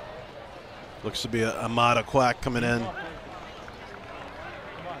 Looks to be a Amada Quack coming in.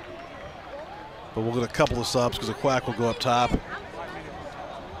 But we'll get a couple of subs because a Quack will go up top.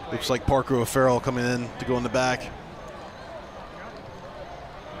 Looks like Parker O'Farrell coming in to go in the back.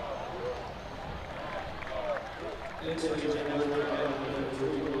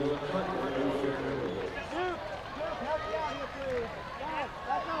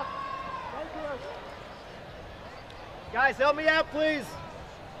 Guys, help me out, please.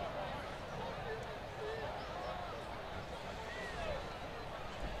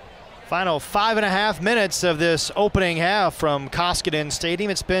 Final 5.5 minutes of this opening half from Koskinen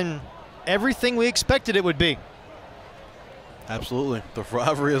Stadium. It's been everything we expected it would be. Absolutely. The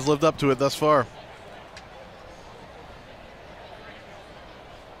rivalry has lived up to it thus far.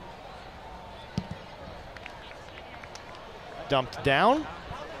 Dumped down.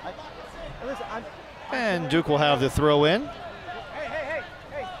 And Duke will have the throw in.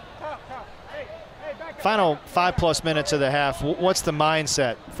 Final 5+ minutes of the half. What's the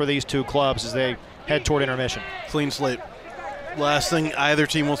mindset for these two clubs as they head toward intermission? Clean slate. Last thing either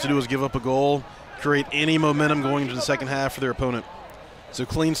team wants to do is give up a goal, create any momentum going into the second half for their opponent. So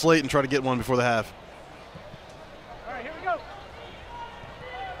clean slate and try to get one before the half. All right, here we go.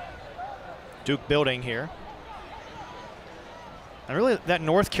 Duke building here. And really that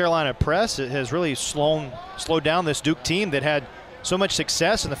North Carolina press has really slowed down this Duke team that had so much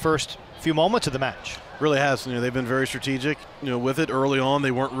success in the first few moments of the match. Really has. You know, they've been very strategic. You know, with it early on, they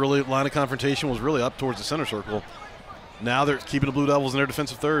weren't really, line of confrontation was really up towards the center circle. Now they're keeping the Blue Devils in their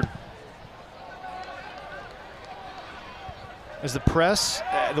defensive third. Is the press,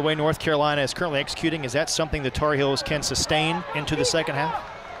 the way North Carolina is currently executing, is that something the Tar Heels can sustain into the second half?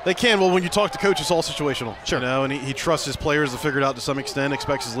 They can. Well, when you talk to coach, it's all situational. Sure. You know, and he trusts his players to figure it out to some extent,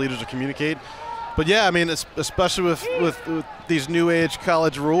 expects his leaders to communicate. But yeah, I mean, especially with these new age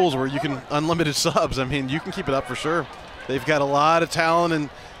college rules where you can unlimited subs, I mean, you can keep it up for sure. They've got a lot of talent and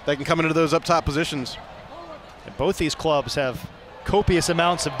they can come into those up top positions. And both these clubs have copious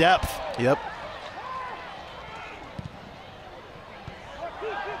amounts of depth. Yep.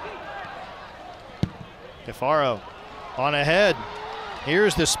 Cafaro on ahead.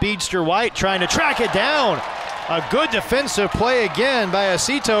 Here's the speedster White trying to track it down. A good defensive play again by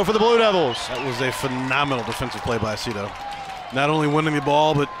Acito for the Blue Devils. That was a phenomenal defensive play by Acito. Not only winning the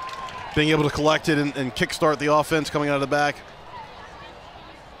ball, but being able to collect it and kickstart the offense coming out of the back.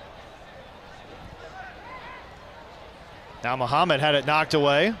 Now Muhammad had it knocked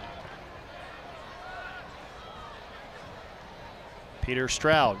away. Peter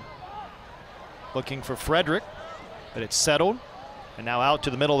Stroud looking for Frederick, but it's settled. And now out to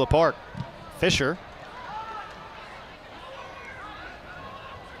the middle of the park. Fisher.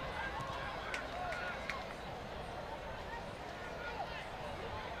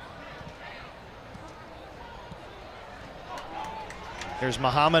 Here's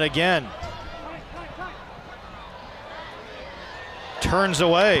Muhammad again. Turns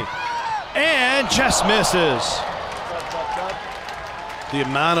away and just misses. The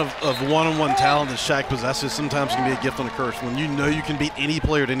amount of one-on-one talent that Shaq possesses sometimes can be a gift and a curse. When you know you can beat any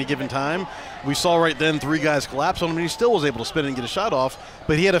player at any given time, we saw right then 3 guys collapse on him and he still was able to spin and get a shot off,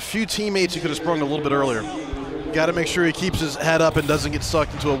 but he had a few teammates who could have sprung a little bit earlier. Got to make sure he keeps his head up and doesn't get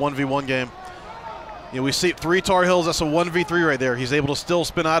sucked into a 1v1 game. You know, we see 3 Tar Heels, that's a 1v3 right there. He's able to still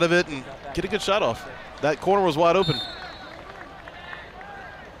spin out of it and get a good shot off. That corner was wide open.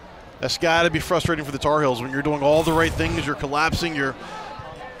 That's got to be frustrating for the Tar Heels when you're doing all the right things, you're collapsing, you're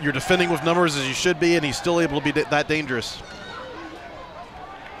defending with numbers as you should be, and he's still able to be that dangerous.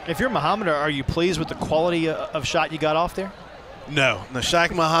 If you're Muhammad, are you pleased with the quality of shot you got off there? No.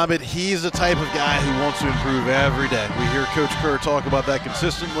 Shaq Muhammad, he's the type of guy who wants to improve every day. We hear Coach Kerr talk about that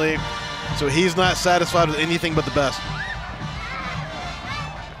consistently, so he's not satisfied with anything but the best.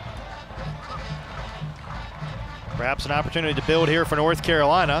 Perhaps an opportunity to build here for North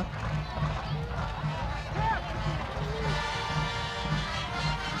Carolina.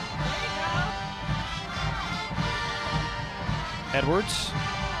 Edwards.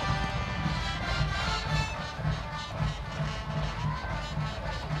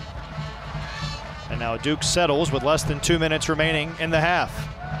 And now Duke settles with less than 2 minutes remaining in the half.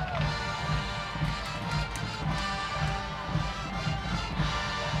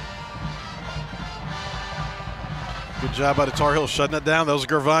 Good job by the Tar Heels shutting it down. That was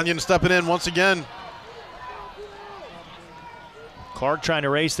Gervonian stepping in once again. Clark trying to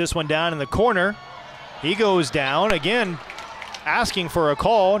race this one down in the corner. He goes down again, asking for a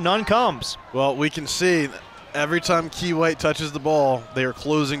call. None comes. Well, we can see every time Key White touches the ball, they are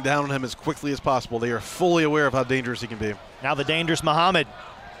closing down on him as quickly as possible. They are fully aware of how dangerous he can be. Now the dangerous Muhammad.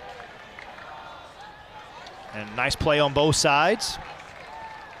 And nice play on both sides.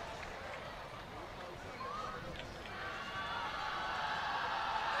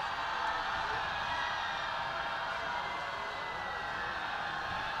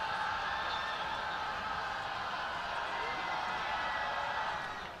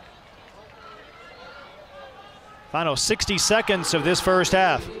 Final 60 seconds of this first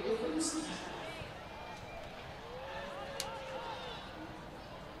half.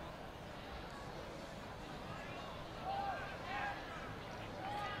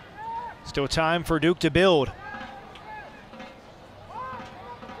 Still time for Duke to build.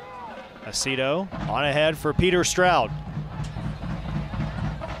 Aceto on ahead for Peter Stroud.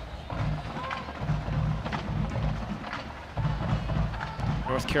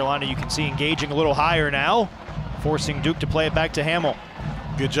 North Carolina, you can see, engaging a little higher now, forcing Duke to play it back to Hamill.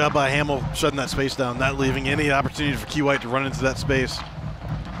 Good job by Hamill shutting that space down, not leaving any opportunity for Key White to run into that space.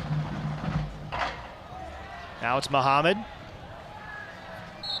 Now it's Muhammad.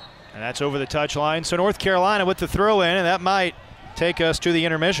 And that's over the touchline. So North Carolina with the throw in, and that might take us to the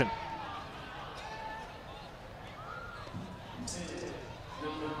intermission.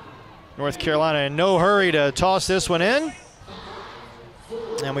 North Carolina in no hurry to toss this one in.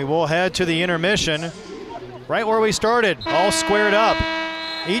 And we will head to the intermission right where we started, all squared up.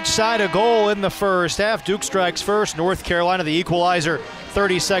 Each side a goal in the first half. Duke strikes first, North Carolina the equalizer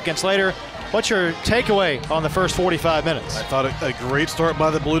 30 seconds later. What's your takeaway on the first 45 minutes? I thought a great start by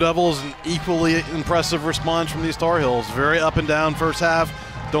the Blue Devils, an equally impressive response from these Tar Heels. Very up and down first half.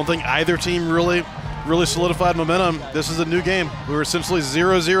 Don't think either team really solidified momentum. This is a new game. We were essentially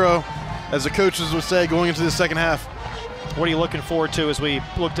 0-0, as the coaches would say, going into the second half. What are you looking forward to as we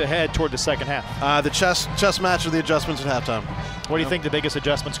looked ahead toward the second half? The chess match of the adjustments at halftime. What do you think the biggest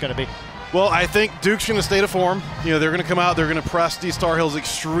adjustment's going to be? Well, I think Duke's going to stay to form. You know, they're going to come out, they're going to press these Tar Heels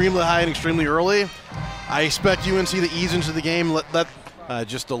extremely high and extremely early. I expect UNC to ease into the game.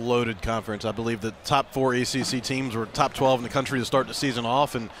 Just a loaded conference. I believe the top 4 ACC teams were top 12 in the country to start the season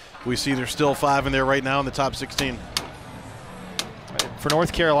off, and we see there's still 5 in there right now in the top 16. For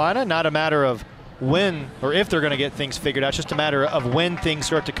North Carolina, not a matter of when or if they're going to get things figured out. It's just a matter of when things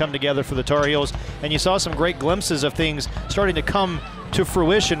start to come together for the Tar Heels. And you saw some great glimpses of things starting to come to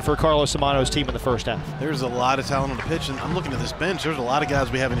fruition for Carlos Amano's team in the first half. There's a lot of talent on the pitch, and I'm looking at this bench. There's a lot of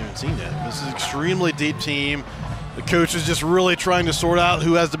guys we haven't even seen yet. This is an extremely deep team. The coach is just really trying to sort out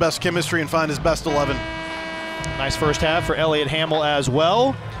who has the best chemistry and find his best 11. Nice first half for Elliott Hamill as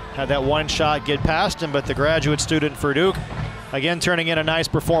well. Had that one shot get past him, but the graduate student for Duke, again, turning in a nice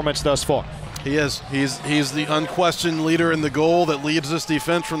performance thus far. He is. He's the unquestioned leader in the goal that leads this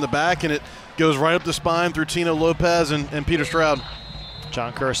defense from the back, and it goes right up the spine through Tino Lopez and Peter Stroud.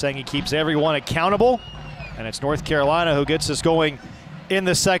 John Kerr saying he keeps everyone accountable, and it's North Carolina who gets us going in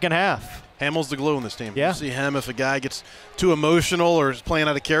the second half. Hamill's the glue in this team. Yeah. You see him, if a guy gets too emotional or is playing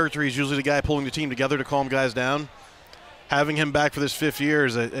out of character, he's usually the guy pulling the team together to calm guys down. Having him back for this 5th year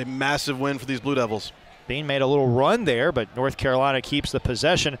is a massive win for these Blue Devils. Bean made a little run there, but North Carolina keeps the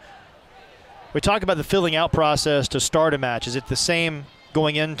possession. We talk about the filling out process to start a match. Is it the same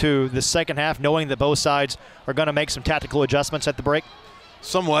going into the second half, knowing that both sides are going to make some tactical adjustments at the break?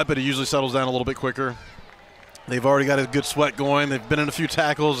 Somewhat, but it usually settles down a little bit quicker. They've already got a good sweat going. They've been in a few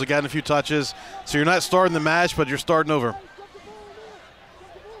tackles. They've gotten a few touches. So you're not starting the match, but you're starting over.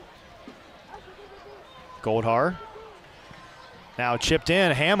 Goldhar now chipped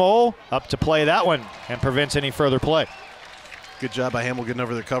in. Hamill up to play that one and prevents any further play. Good job by Hamill getting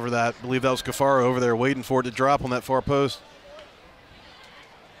over there to cover that. I believe that was Cafaro over there waiting for it to drop on that far post.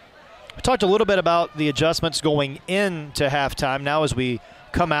 We talked a little bit about the adjustments going into halftime. Now as we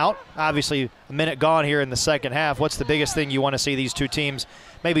come out, obviously a minute gone here in the second half, what's the biggest thing you want to see these two teams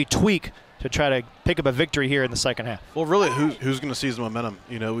maybe tweak to try to pick up a victory here in the second half? Well, really, who's going to seize the momentum?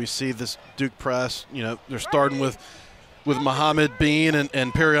 You know, we see this Duke press. You know, they're starting with Muhammad, Bean, and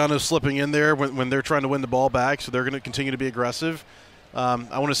Periano slipping in there when they're trying to win the ball back, so they're going to continue to be aggressive.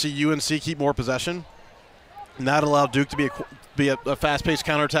 I want to see UNC keep more possession, not allow Duke to be a fast-paced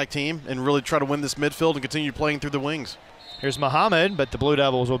counterattack team, and really try to win this midfield and continue playing through the wings. Here's Muhammad, but the Blue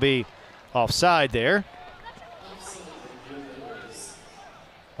Devils will be offside there.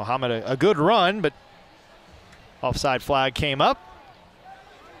 Muhammad, a good run, but offside flag came up.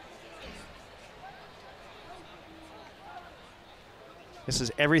 This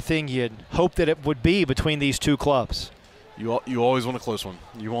is everything you'd hope that it would be between these two clubs. You always want a close one.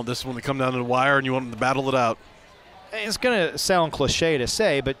 You want this one to come down to the wire, and you want them to battle it out. It's going to sound cliche to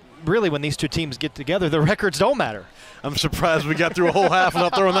say, but really when these two teams get together, the records don't matter. I'm surprised we got through a whole half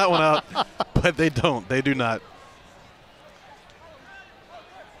without throwing that one out, but they don't. They do not.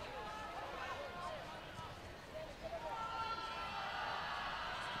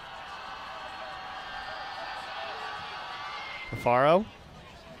 Cafaro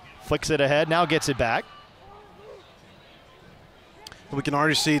flicks it ahead, now gets it back. We can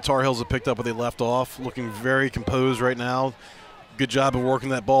already see Tar Heels have picked up where they left off, looking very composed right now. Good job of working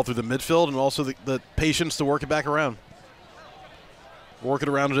that ball through the midfield, and also the patience to work it back around. Work it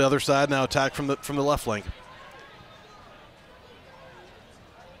around to the other side, now attack from the left flank.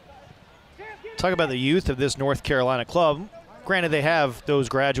 Talk about the youth of this North Carolina club. Granted, they have those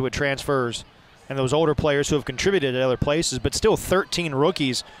graduate transfers and those older players who have contributed at other places, but still 13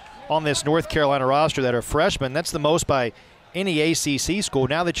 rookies on this North Carolina roster that are freshmen. That's the most by any ACC school.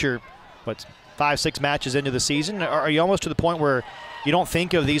 Now that you're, 5-6 matches into the season, are you almost to the point where you don't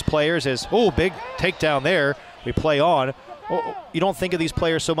think of these players as, oh, big takedown there, we play on? You don't think of these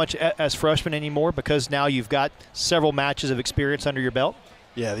players so much as freshmen anymore because now you've got several matches of experience under your belt?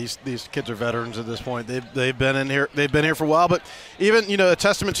 Yeah, these kids are veterans at this point. They've been in here. They've been here for a while. But even a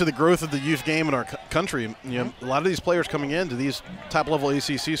testament to the growth of the youth game in our country. A lot of these players coming into these top-level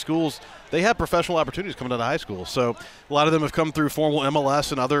ACC schools, they have professional opportunities coming out of high school. So a lot of them have come through formal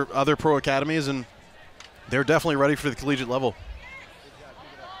MLS and other pro academies, and they're definitely ready for the collegiate level.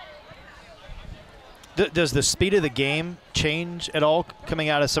 Does the speed of the game change at all coming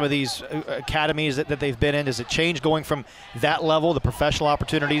out of some of these academies that they've been in? Does it change going from that level, the professional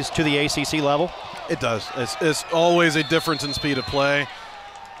opportunities, to the ACC level? It does. It's always a difference in speed of play.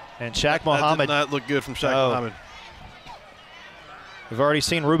 And Shaq Muhammad. That did not look good from Shaq Muhammad. We've already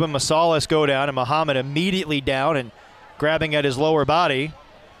seen Ruben Massalas go down, and Muhammad immediately down and grabbing at his lower body.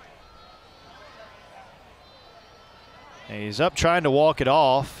 And he's up trying to walk it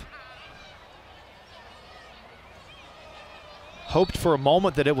off. Hoped for a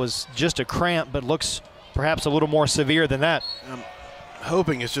moment that it was just a cramp, but looks perhaps a little more severe than that. I'm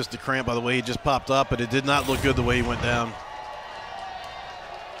hoping it's just a cramp by the way he just popped up, but it did not look good the way he went down.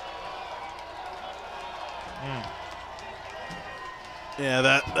 Yeah,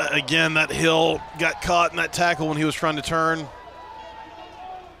 that heel got caught in that tackle when he was trying to turn.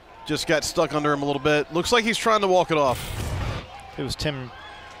 Just got stuck under him a little bit. Looks like he's trying to walk it off. It was Tim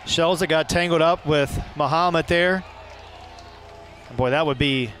Shells that got tangled up with Muhammad there. Boy, that would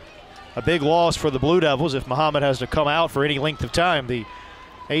be a big loss for the Blue Devils if Muhammad has to come out for any length of time. The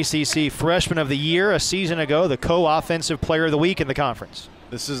ACC Freshman of the Year a season ago, the co-offensive player of the week in the conference.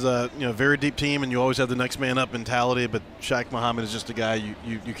 This is a very deep team, and you always have the next man up mentality, but Shaq Muhammad is just a guy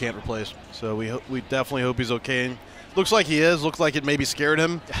you can't replace. So we definitely hope he's okay. Looks like he is. Looks like it maybe scared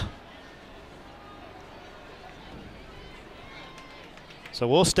him. So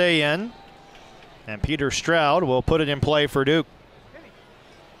we'll stay in, and Peter Stroud will put it in play for Duke.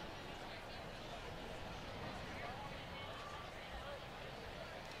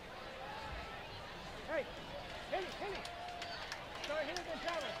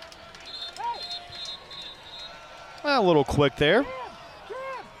 A little quick there.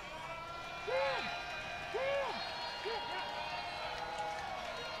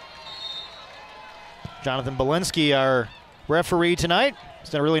 Jonathan Belinsky, our referee tonight, has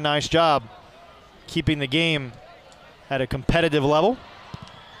done a really nice job keeping the game at a competitive level.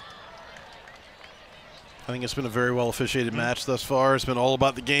 I think it's been a very well officiated match thus far. It's been all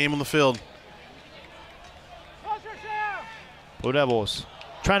about the game on the field. Blue Devils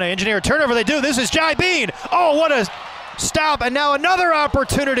trying to engineer a turnover. They do. This is Jai Bean. Oh, what a stop. And now another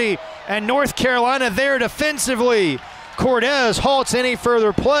opportunity. And North Carolina there defensively. Cortez halts any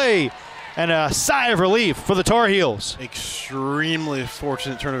further play. And a sigh of relief for the Tar Heels. Extremely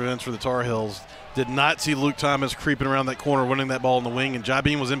fortunate turn of events for the Tar Heels. Did not see Luke Thomas creeping around that corner, winning that ball in the wing. And Jai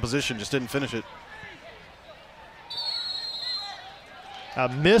Bean was in position, just didn't finish it. A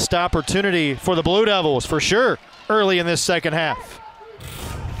missed opportunity for the Blue Devils for sure early in this second half.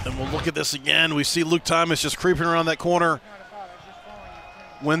 And we'll look at this again. We see Luke Thomas just creeping around that corner.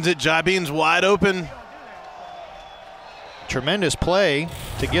 Wins it. Jai Bean's wide open. Tremendous play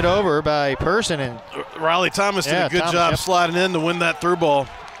to get over by Person. And Riley Thomas did a good job sliding in to win that through ball.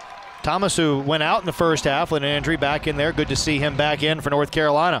 Thomas, who went out in the first half with an injury, back in there. Good to see him back in for North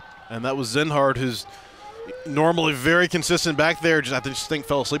Carolina. And that was Zenhard, who's normally very consistent back there. I just think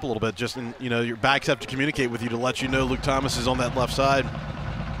fell asleep a little bit. Just your backs have to communicate with you to let you know Luke Thomas is on that left side.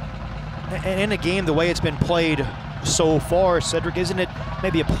 And in a game, the way it's been played so far, Cedric, isn't it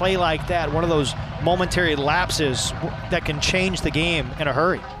maybe a play like that, one of those momentary lapses that can change the game in a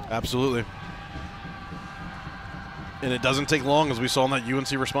hurry? Absolutely. And it doesn't take long, as we saw in that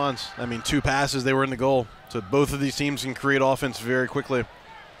UNC response. I mean, 2 passes, they were in the goal. So both of these teams can create offense very quickly.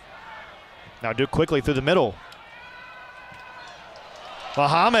 Now Duke quickly through the middle.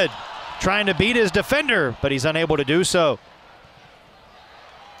 Muhammad trying to beat his defender, but he's unable to do so.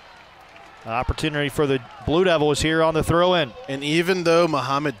 Opportunity for the Blue Devils here on the throw-in. And even though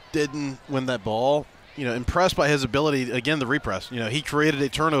Muhammad didn't win that ball, impressed by his ability, again, the repress. He created a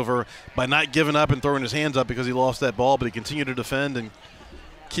turnover by not giving up and throwing his hands up because he lost that ball, but he continued to defend and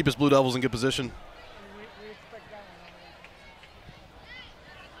keep his Blue Devils in good position.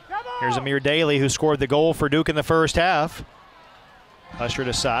 Here's Amir Daly, who scored the goal for Duke in the first half. Ushered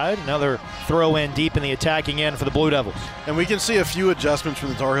aside, another throw in deep in the attacking end for the Blue Devils. And we can see a few adjustments from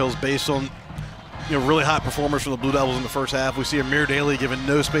the Tar Heels based on really hot performers from the Blue Devils in the first half. We see Amir Daly given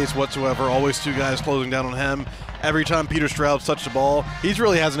no space whatsoever, always two guys closing down on him. Every time Peter Stroud's touched the ball, he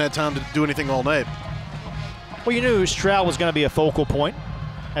really hasn't had time to do anything all night. Well, you knew Stroud was going to be a focal point,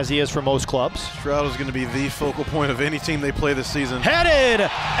 as he is for most clubs. Stroud is going to be the focal point of any team they play this season. Headed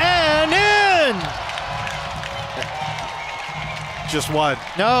and in! Just wide.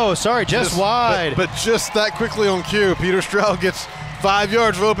 No, sorry, just wide. But just that quickly on cue, Peter Stroud gets 5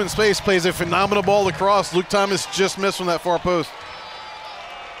 yards of open space, plays a phenomenal ball across. Luke Thomas just missed from that far post.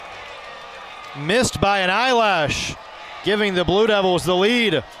 Missed by an eyelash, giving the Blue Devils the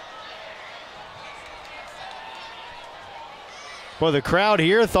lead. Well, the crowd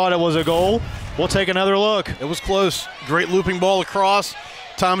here thought it was a goal. We'll take another look. It was close. Great looping ball across.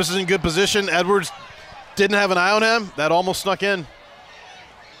 Thomas is in good position. Edwards didn't have an eye on him. That almost snuck in.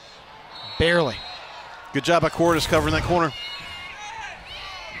 Barely. Good job by Cordes covering that corner.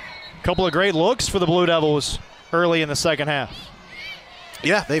 Couple of great looks for the Blue Devils early in the second half.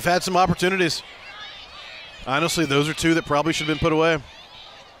 Yeah, they've had some opportunities. Honestly, those are two that probably should have been put away.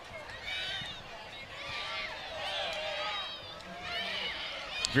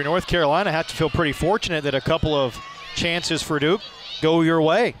 If you're North Carolina, have to feel pretty fortunate that a couple of chances for Duke go your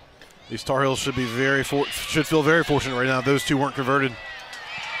way. These Tar Heels should be should feel very fortunate right now. Those two weren't converted.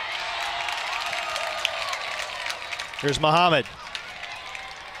 Here's Muhammad.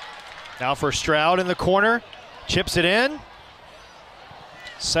 Now for Stroud in the corner. Chips it in.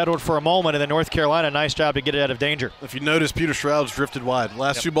 Settled for a moment, and then North Carolina, nice job to get it out of danger. If you notice, Peter Stroud's drifted wide.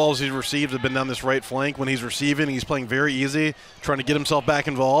 Last two balls he's received have been down this right flank. When he's receiving, he's playing very easy, trying to get himself back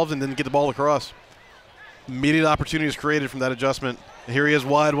involved and then get the ball across. Immediate opportunities created from that adjustment. And here he is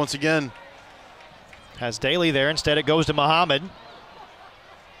wide once again. Has Daly there. Instead, it goes to Muhammad.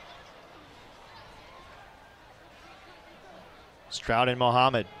 Stroud and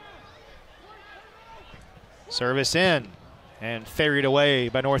Muhammad. Service in. And ferried away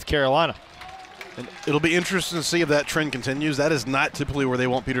by North Carolina. And it'll be interesting to see if that trend continues. That is not typically where they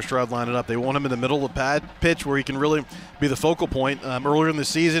want Peter Stroud lining up. They want him in the middle of the pitch where he can really be the focal point. Earlier in the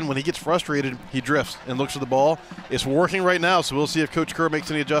season, when he gets frustrated, he drifts and looks for the ball. It's working right now, so we'll see if Coach Kerr makes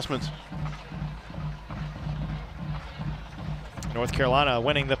any adjustments. North Carolina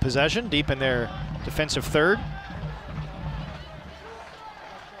winning the possession deep in their defensive third.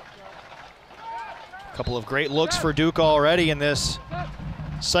 Couple of great looks for Duke already in this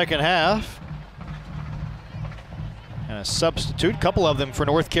second half. And a substitute, couple of them for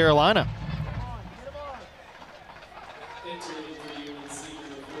North Carolina.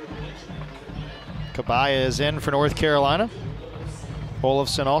 Kabaya is in for North Carolina.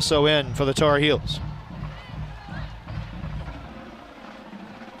 Olofsson also in for the Tar Heels.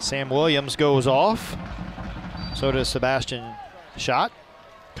 Sam Williams goes off. So does Sebastian Schott.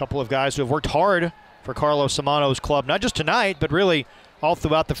 Couple of guys who have worked hard for Carlos Samano's club, not just tonight, but really all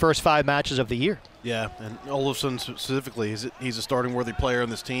throughout the first 5 matches of the year. Yeah, and Olofsson specifically, he's a starting worthy player on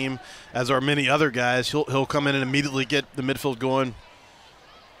this team, as are many other guys. He'll come in and immediately get the midfield going.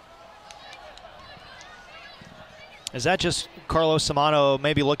 Is that just Carlos Samano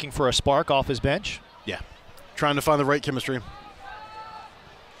maybe looking for a spark off his bench? Yeah, trying to find the right chemistry.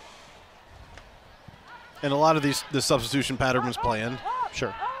 And a lot of the substitution pattern was planned.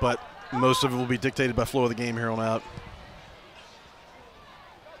 Sure. But most of it will be dictated by flow of the game here on out.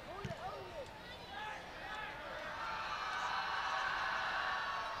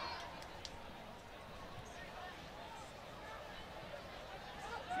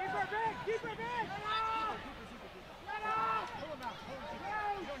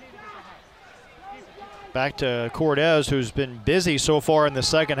 Back to Cordes, who's been busy so far in the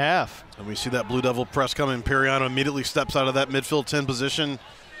second half. And we see that Blue Devil press coming. Periano immediately steps out of that midfield 10 position.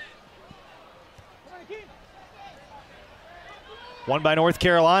 One by North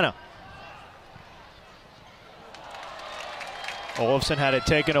Carolina. Olofsson had it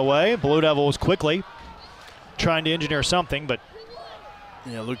taken away. Blue Devils quickly trying to engineer something, but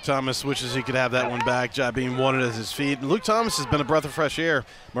yeah, Luke Thomas wishes he could have that one back. Job being wanted at his feet. And Luke Thomas has been a breath of fresh air.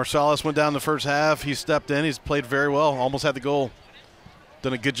 Marsalis went down the first half. He stepped in. He's played very well. Almost had the goal.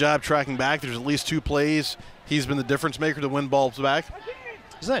 Done a good job tracking back. There's at least 2 plays. He's been the difference maker to win balls back.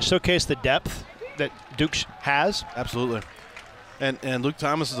 Doesn't that showcase the depth that Duke has? Absolutely. And Luke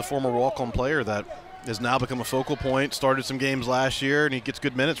Thomas is a former walk-on player that has now become a focal point. Started some games last year, and he gets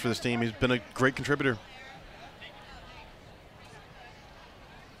good minutes for this team. He's been a great contributor.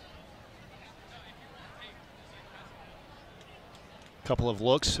 Couple of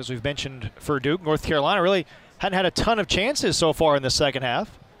looks, as we've mentioned, for Duke. North Carolina really hadn't had a ton of chances so far in the second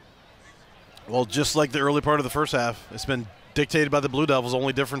half. Well, just like the early part of the first half, it's been dictated by the Blue Devils.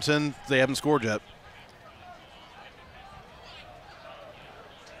 Only difference in they haven't scored yet.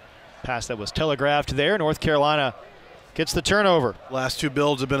 Pass that was telegraphed there. North Carolina gets the turnover. Last two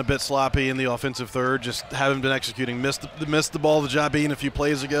builds have been a bit sloppy in the offensive third. Just haven't been executing. Missed the ball to Jabin a few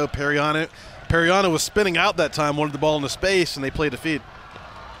plays ago. Periano was spinning out that time, wanted the ball into space, and they played to feed.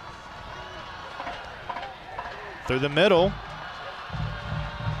 Through the middle.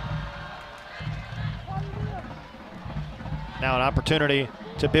 Now an opportunity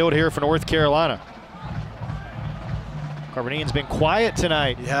to build here for North Carolina. Carboninian's been quiet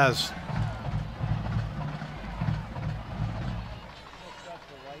tonight. He has.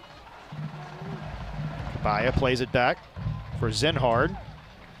 Baya plays it back for Zenhard.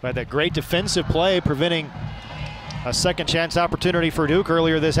 Had that great defensive play preventing a second chance opportunity for Duke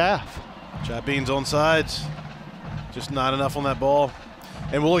earlier this half. Jabin's on sides. Just not enough on that ball.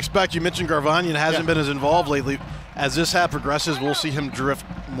 And we'll expect, you mentioned Garvanian hasn't been as involved lately. As this half progresses, we'll see him drift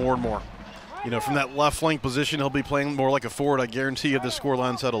more and more. You know, from that left flank position, he'll be playing more like a forward, I guarantee you, if the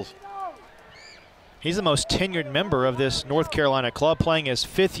scoreline settles. He's the most tenured member of this North Carolina club, playing his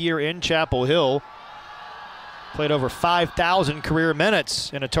 5th year in Chapel Hill. Played over 5,000 career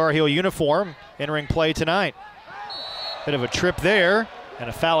minutes in a Tar Heel uniform, entering play tonight. Bit of a trip there, and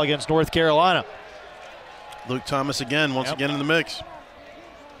a foul against North Carolina. Luke Thomas again, once again in the mix.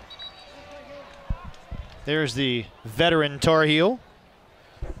 There's the veteran Tar Heel,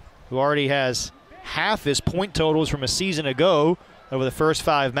 who already has half his point totals from a season ago over the first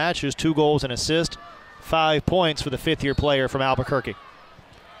 5 matches, 2 goals and assist, 5 points for the 5th-year player from Albuquerque.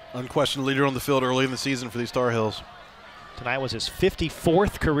 Unquestioned leader on the field early in the season for these Tar Heels. Tonight was his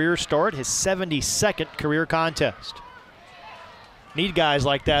 54th career start, his 72nd career contest. Need guys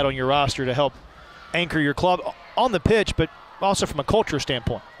like that on your roster to help anchor your club on the pitch, but also from a culture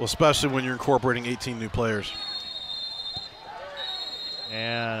standpoint. Well, especially when you're incorporating 18 new players.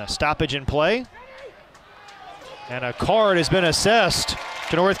 And a stoppage in play. And a card has been assessed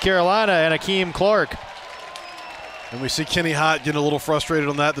to North Carolina and Akeem Clark. And we see Kenny Hott getting a little frustrated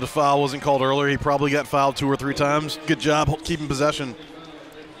on that a foul wasn't called earlier. He probably got fouled 2 or 3 times. Good job keeping possession.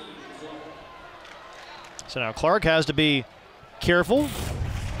 So now Clark has to be careful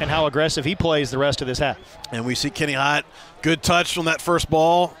and how aggressive he plays the rest of this half. And we see Kenny Hott, good touch on that first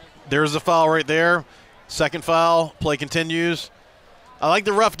ball. There's the foul right there. Second foul, play continues. I like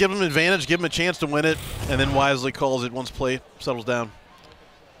the ref, give him an advantage, give him a chance to win it, and then wisely calls it once play settles down.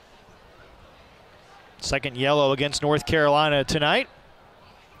 Second yellow against North Carolina tonight.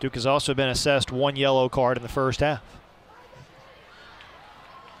 Duke has also been assessed 1 yellow card in the first half.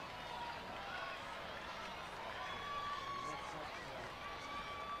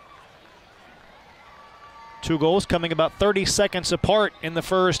 Two goals coming about 30 seconds apart in the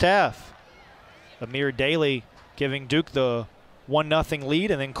first half. Amir Daly giving Duke the 1-0 lead,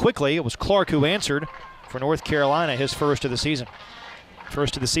 and then quickly it was Clark who answered for North Carolina, his first of the season.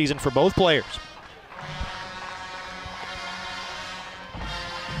 First of the season for both players.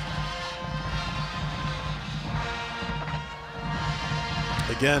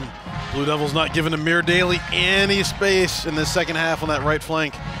 Again, Blue Devils not giving Amir Daly any space in the second half on that right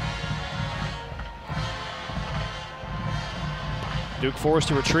flank. Duke forced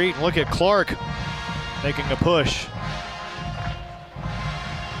to retreat. Look at Clark making a push.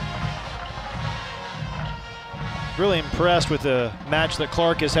 Really impressed with the match that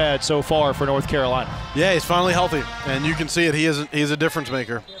Clark has had so far for North Carolina. Yeah, he's finally healthy, and you can see it. He's a difference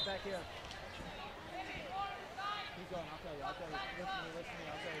maker.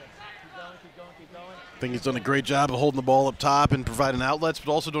 I think he's done a great job of holding the ball up top and providing outlets,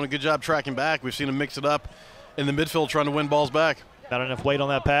 but also doing a good job tracking back. We've seen him mix it up in the midfield trying to win balls back. Not enough weight on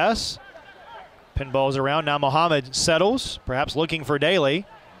that pass. Pinballs around. Now Mohammed settles, perhaps looking for Daly.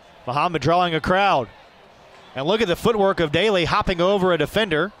 Mohammed drawing a crowd. And look at the footwork of Daly hopping over a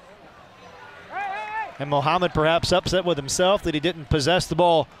defender. And Mohammed perhaps upset with himself that he didn't possess the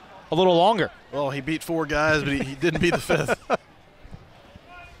ball a little longer. Well, he beat 4 guys, but he didn't beat the 5th.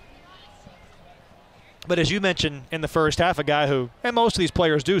 But as you mentioned in the first half, a guy who, and most of these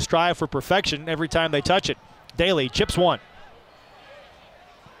players do, strive for perfection every time they touch it. Daly chips one.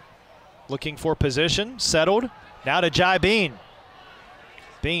 Looking for position, settled. Now to Jai Bean.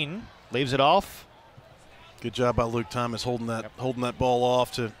 Bean leaves it off. Good job by Luke Thomas holding that ball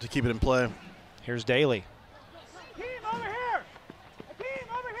off to keep it in play. Here's Daly. Akeem, over here!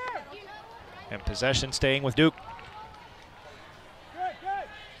 Akeem, over here! And possession staying with Duke. Good, good.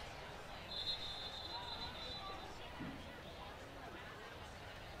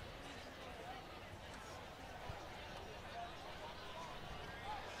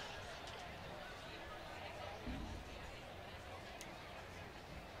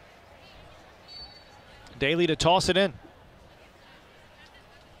 Daly to toss it in.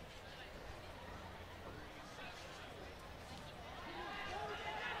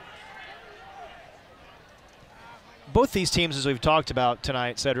 both these teams, as we've talked about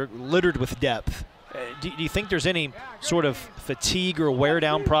tonight, Cedric, littered with depth. Do you think there's any sort of fatigue or wear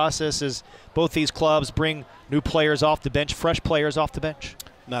down process as both these clubs bring new players off the bench, fresh players off the bench?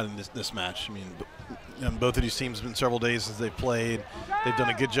 Not in this match. I mean, both of these teams have been several days since they've played. They've done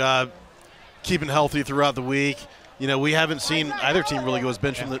a good job keeping healthy throughout the week. You know, we haven't seen either team really go as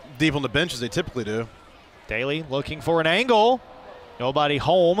deep on the bench as they typically do. Daly looking for an angle. Nobody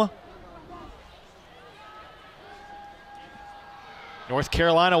home. North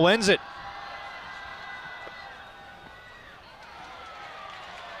Carolina wins it.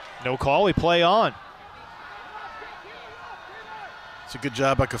 No call, we play on. It's a good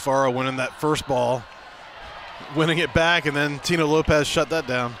job by Cafaro winning that first ball, winning it back, and then Tino Lopez shut that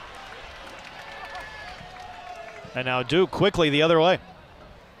down. And now Duke quickly the other way.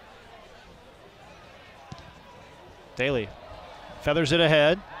 Daly feathers it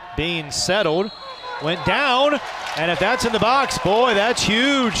ahead. Bean settled, went down, and if that's in the box, boy, that's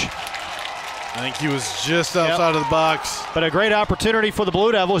huge. I think he was just outside of the box. But a great opportunity for the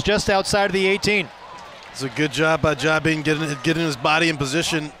Blue Devils just outside of the 18. It's a good job by Jabin getting his body in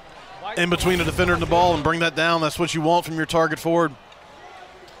position in between the defender and the ball and bring that down. That's what you want from your target forward.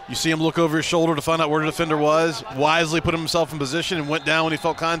 You see him look over his shoulder to find out where the defender was, wisely put himself in position and went down when he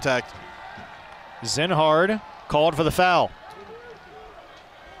felt contact. Zenhard called for the foul.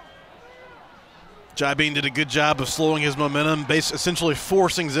 Jabin did a good job of slowing his momentum, essentially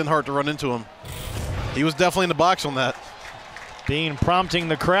forcing Zenhart to run into him. He was definitely in the box on that. Bean prompting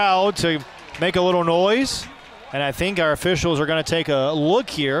the crowd to make a little noise, and I think our officials are going to take a look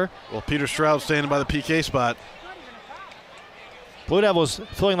here. Well, Peter Stroud standing by the PK spot. Blue Devils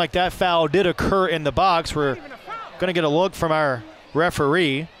feeling like that foul did occur in the box. We're going to get a look from our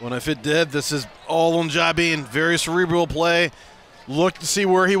referee. Well, if it did, this is all on Jabin. Very cerebral play. Looked to see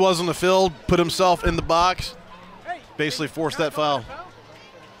where he was on the field, put himself in the box, basically forced that foul.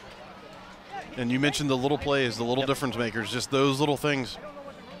 And you mentioned the little plays, the little difference makers, just those little things.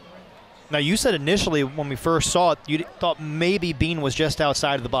 Now, you said initially when we first saw it, you thought maybe Bean was just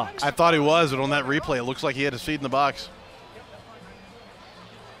outside of the box. I thought he was, but on that replay, it looks like he had his feet in the box.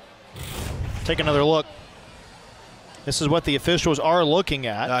 Take another look. This is what the officials are looking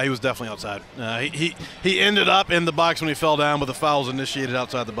at. He was definitely outside. He ended up in the box when he fell down, but the foul was initiated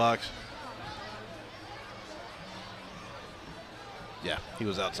outside the box. Yeah, he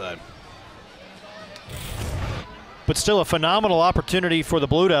was outside. But still a phenomenal opportunity for the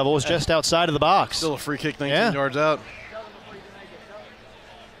Blue Devils just outside of the box. Still a free kick 19 yards out.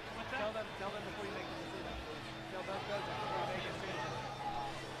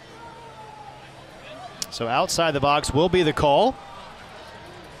 So outside the box will be the call.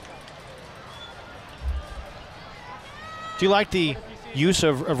 Do you like the use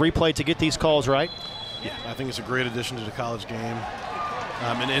of replay to get these calls right? Yeah, I think it's a great addition to the college game.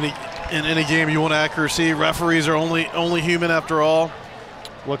 In any game, you want accuracy. Referees are only human after all.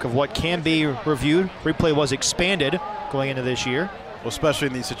 Look of what can be reviewed. Replay was expanded going into this year. Well, especially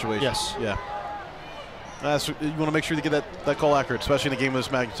in these situations. Yes. Yeah. You want to make sure you get that call accurate, especially in a game of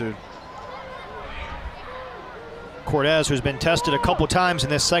this magnitude. Cortez, who's been tested a couple times in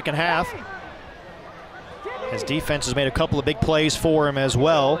this second half. His defense has made a couple of big plays for him as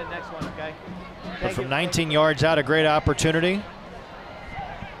well. But from 19 yards out, a great opportunity.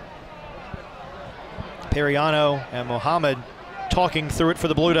 Periano and Mohammed talking through it for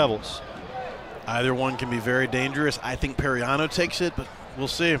the Blue Devils. Either one can be very dangerous. I think Periano takes it, but we'll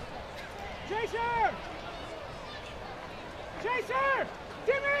see.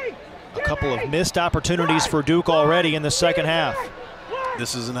 A couple of missed opportunities for Duke already in the second half.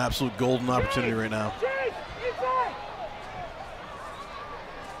 This is an absolute golden opportunity right now.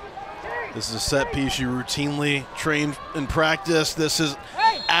 This is a set piece you routinely train in practice. This is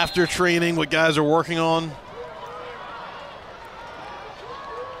after training what guys are working on.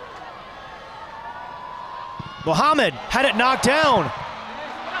 Mohammed had it knocked down.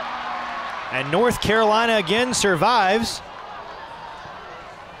 And North Carolina again survives.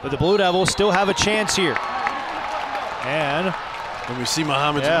 But the Blue Devils still have a chance here. And we see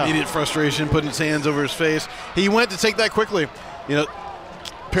Mohammed's immediate frustration, putting his hands over his face. He went to take that quickly. You know,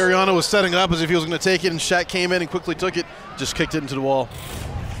 Periano was setting up as if he was going to take it, and Shaq came in and quickly took it, just kicked it into the wall.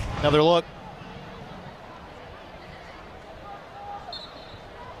 Another look.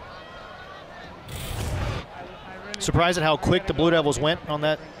 Surprised at how quick the Blue Devils went on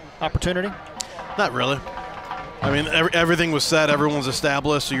that opportunity? Not really. I mean, everything was set, everyone's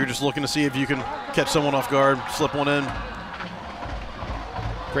established, so you're just looking to see if you can catch someone off guard, slip one in.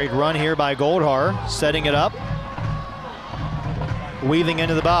 Great run here by Goldhar, setting it up. Weaving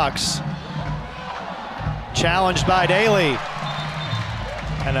into the box. challenged by Daly.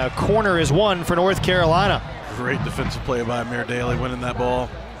 And a corner is won for North Carolina. Great defensive play by Amir Daly, winning that ball.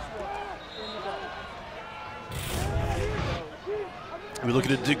 We look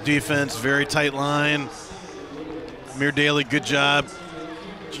at the Duke defense, very tight line. Amir Daly, good job.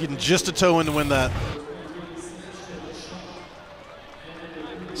 Getting just a toe in to win that.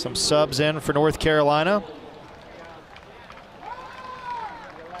 Some subs in for North Carolina.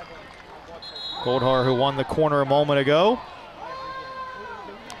 Goldhar, who won the corner a moment ago.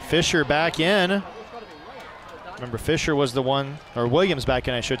 Fisher back in. Remember, Fisher was the one, or Williams back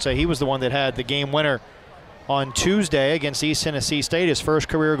in, I should say. He was the one that had the game winner on Tuesday against East Tennessee State, his first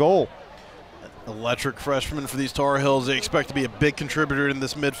career goal. Electric freshman for these Tar Heels. They expect to be a big contributor in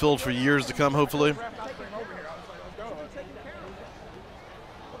this midfield for years to come, hopefully.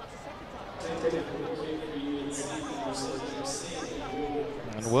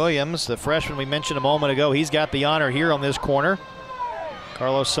 And Williams, the freshman we mentioned a moment ago, he's got the honor here on this corner.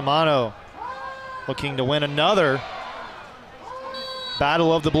 Carlos Samano looking to win another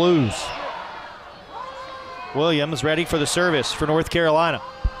Battle of the Blues. Williams ready for the service for North Carolina.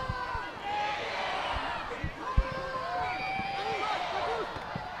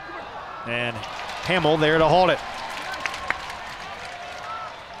 And Hamill there to halt it.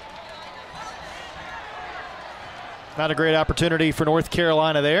 Not a great opportunity for North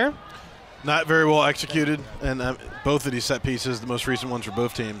Carolina there. Not very well executed, and both of these set pieces, the most recent ones for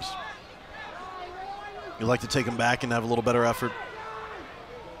both teams. You'd like to take them back and have a little better effort.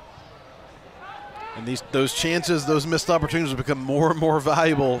 And those chances, those missed opportunities will become more and more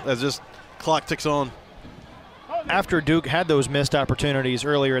valuable as this clock ticks on. After Duke had those missed opportunities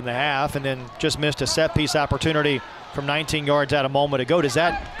earlier in the half and then just missed a set-piece opportunity from 19 yards out a moment ago, does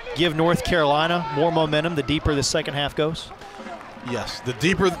that give North Carolina more momentum the deeper the second half goes? Yes, the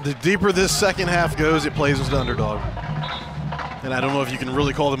deeper this second half goes, it plays as the underdog. And I don't know if you can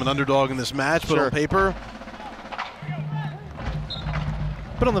really call them an underdog in this match, but sure. on paper.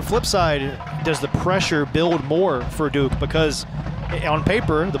 But on the flip side, does the pressure build more for Duke? Because on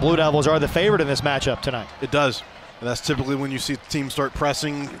paper, the Blue Devils are the favorite in this matchup tonight. It does. And that's typically when you see teams start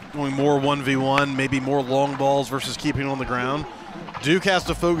pressing, going more 1v1, maybe more long balls versus keeping on the ground. Duke has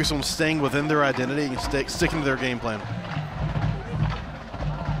to focus on staying within their identity and sticking to their game plan.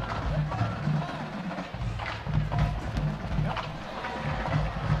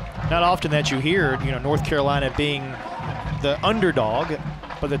 Not often that you hear, North Carolina being the underdog,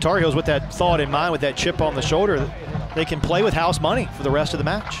 but the Tar Heels with that thought in mind, with that chip on the shoulder, they can play with house money for the rest of the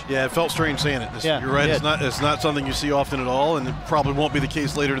match. Yeah, it felt strange saying it. Yeah, you're right. It's not something you see often at all, and it probably won't be the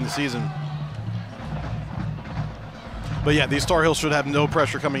case later in the season. But yeah, these Tar Heels should have no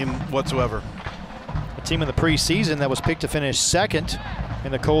pressure coming in whatsoever. A team in the preseason that was picked to finish second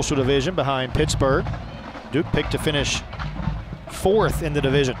in the Coastal Division behind Pittsburgh. Duke picked to finish fourth in the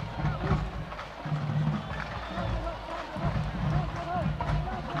division.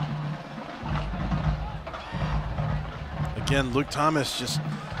 Again, Luke Thomas just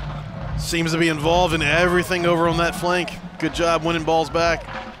seems to be involved in everything over on that flank. Good job winning balls back.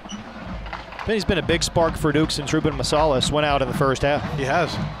 He's been a big spark for Duke since Ruben Masalas went out in the first half. He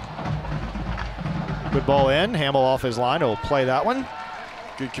has. Good ball in. Hamill off his line. He'll play that one.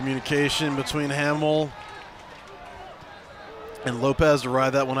 Good communication between Hamill and Lopez to ride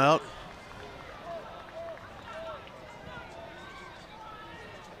that one out.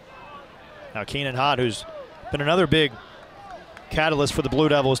 Now Keenan Hott, who's been another big catalyst for the Blue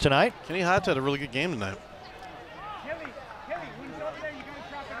Devils tonight. Kenny Hott's had a really good game tonight.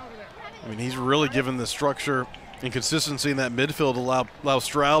 I mean, he's really given the structure and consistency in that midfield to allow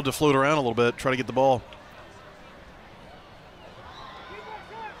Stroud to float around a little bit, try to get the ball.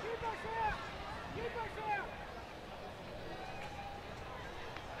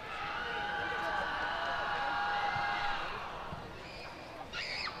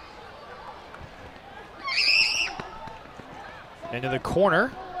 Into the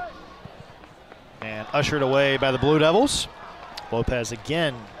corner and ushered away by the Blue Devils. Lopez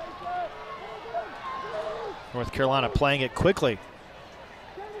again. North Carolina playing it quickly.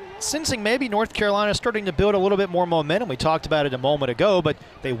 Sensing maybe North Carolina starting to build a little bit more momentum. We talked about it a moment ago, but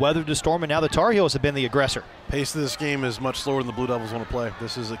they weathered the storm, and now the Tar Heels have been the aggressor. Pace of this game is much slower than the Blue Devils want to play.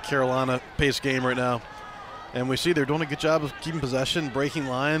 This is a Carolina pace game right now. And we see they're doing a good job of keeping possession, breaking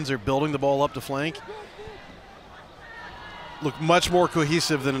lines. They're building the ball up to flank. Look much more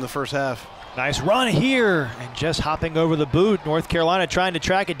cohesive than in the first half. Nice run here, and just hopping over the boot. North Carolina trying to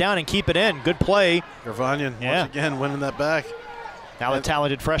track it down and keep it in. Good play. Garvanyan, once again, winning that back. Now the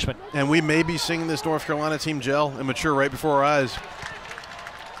talented freshman. And we may be seeing this North Carolina team gel and mature right before our eyes.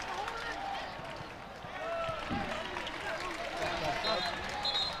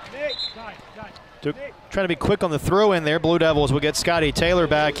 Duke trying to be quick on the throw in there. Blue Devils will get Scotty Taylor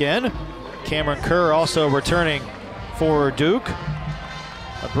back in. Cameron Kerr also returning for Duke.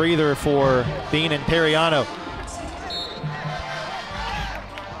 A breather for Bean and Periano.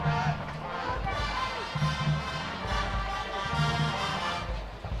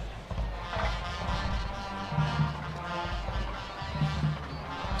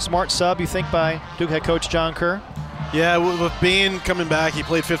 Smart sub, you think, by Duke head coach John Kerr? Yeah, with Bean coming back, he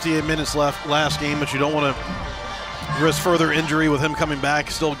played 58 minutes left last game, but you don't want to risk further injury with him coming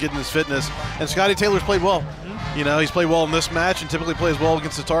back, still getting his fitness. And Scotty Taylor's played well. You know, he's played well in this match and typically plays well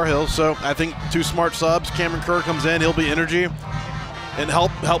against the Tar Heels. So I think two smart subs. Cameron Kerr comes in, he'll be energy and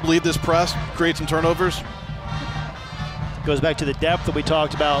help lead this press, create some turnovers. Goes back to the depth that we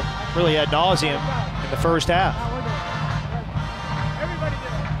talked about really ad nauseum in the first half.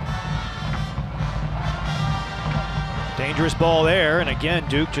 Dangerous ball there, and again,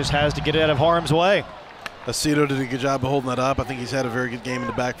 Duke just has to get it out of harm's way. Aceto did a good job of holding that up. I think he's had a very good game in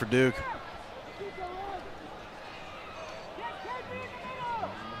the back for Duke.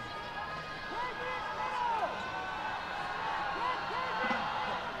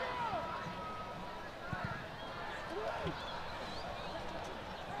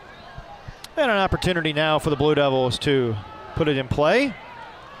 And an opportunity now for the Blue Devils to put it in play.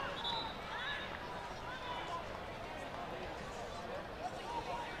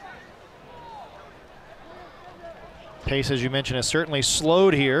 Pace, as you mentioned, has certainly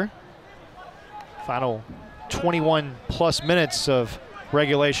slowed here. Final 21 plus minutes of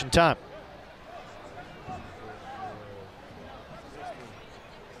regulation time.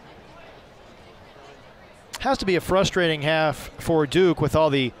 Has to be a frustrating half for Duke with all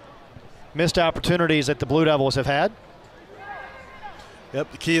the missed opportunities that the Blue Devils have had.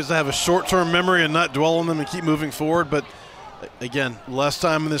 Yep, the key is to have a short-term memory and not dwell on them and keep moving forward. But again, less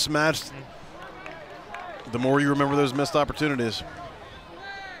time in this match, the more you remember those missed opportunities.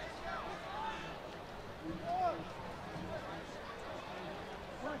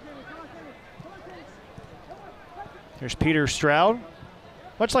 Here's Peter Stroud.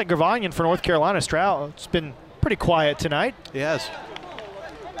 Much like Gravanian for North Carolina, Stroud's been pretty quiet tonight. He has.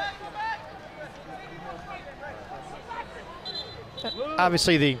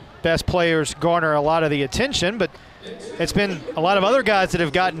 Obviously, the best players garner a lot of the attention, but it's been a lot of other guys that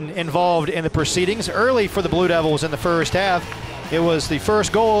have gotten involved in the proceedings. Early for the Blue Devils in the first half, it was the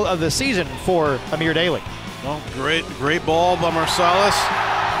first goal of the season for Amir Daly. Well, great ball by Marsalis.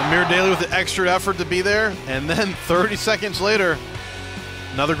 Amir Daly with the extra effort to be there, and then 30 seconds later,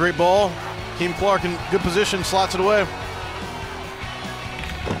 another great ball. Keem Clark in good position, slots it away.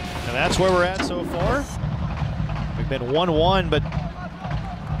 And that's where we're at so far. We've been 1-1, but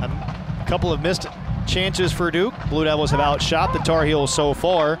a couple of missed chances for Duke. Blue Devils have outshot the Tar Heels so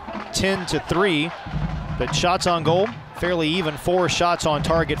far, 10-3. But shots on goal, fairly even. 4 shots on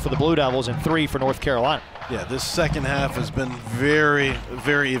target for the Blue Devils and 3 for North Carolina. Yeah, this second half has been very,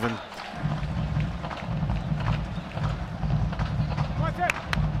 very even.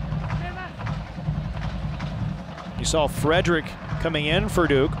 You saw Frederick coming in for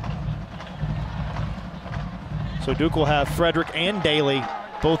Duke. So Duke will have Frederick and Daly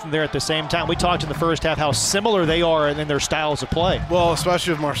both in there at the same time. We talked in the first half how similar they are in their styles of play. Well,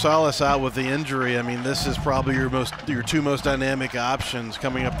 especially with Marsalis out with the injury, I mean, this is probably your two most dynamic options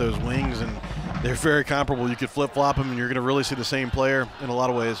coming up those wings, and they're very comparable. You could flip-flop them, and you're going to really see the same player in a lot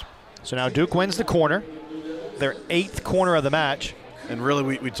of ways. So now Duke wins the corner, their 8th corner of the match. And really,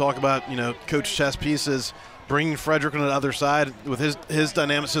 we talk about, you know, coach chess pieces, bringing Frederick on the other side with his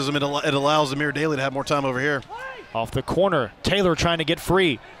dynamicism. It allows Amir Daly to have more time over here. Off the corner, Taylor trying to get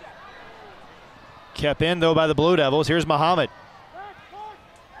free. Kept in, though, by the Blue Devils. Here's Muhammad.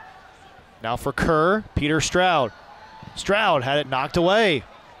 Now for Kerr, Peter Stroud. Stroud had it knocked away.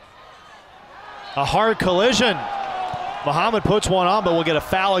 A hard collision. Muhammad puts one on, but we'll get a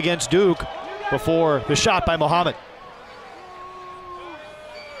foul against Duke before the shot by Muhammad.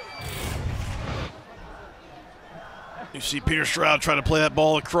 You see Peter Stroud trying to play that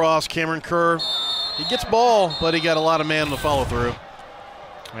ball across. Cameron Kerr, he gets ball, but he got a lot of man to follow through.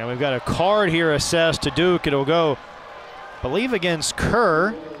 And we've got a card here assessed to Duke. It'll go, I believe, against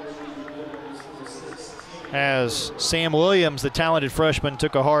Kerr, as Sam Williams, the talented freshman,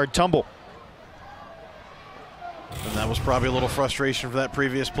 took a hard tumble. And that was probably a little frustration for that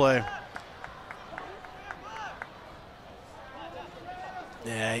previous play.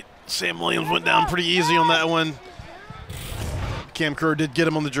 Yeah, Sam Williams went down pretty easy on that one. Cam Kerr did get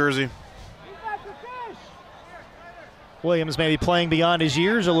him on the jersey. Williams maybe playing beyond his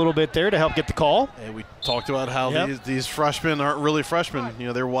years a little bit there to help get the call. And we talked about how these freshmen aren't really freshmen. You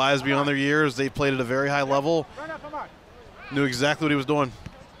know, they're wise beyond their years. They played at a very high level. Knew exactly what he was doing.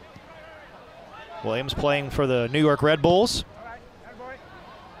 Williams playing for the New York Red Bulls.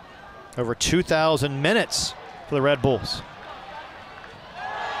 Over 2,000 minutes for the Red Bulls.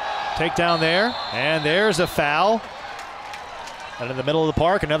 Takedown there, and there's a foul. And in the middle of the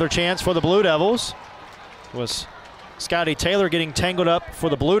park, another chance for the Blue Devils. It was Scotty Taylor getting tangled up for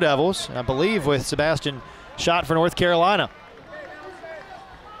the Blue Devils, I believe with Sebastian Schott for North Carolina.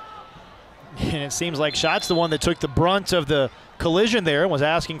 And it seems like Schott's the one that took the brunt of the collision there and was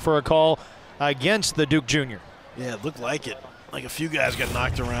asking for a call against the Duke Jr. Yeah, it looked like it. Like a few guys got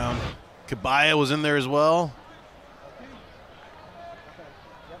knocked around. Kabaya was in there as well.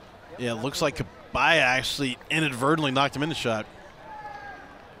 Yeah, it looks like Kabaya actually inadvertently knocked him in the shot.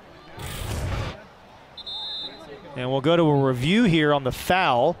 And we'll go to a review here on the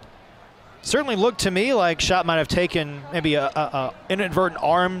foul. Certainly looked to me like Schott might have taken maybe a inadvertent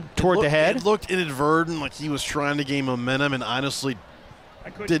arm toward the head. It looked inadvertent, like he was trying to gain momentum, and honestly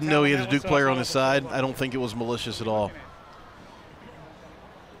didn't know he had a Duke player on his side. I don't think it was malicious at all.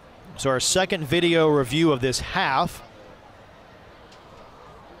 So our second video review of this half.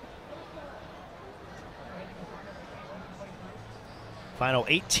 Final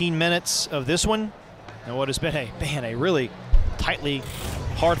 18 minutes of this one. And what has been a really tightly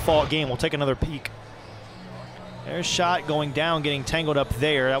hard-fought game. We'll take another peek. There's Schott going down, getting tangled up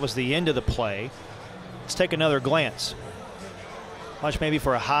there. That was the end of the play. Let's take another glance. Watch maybe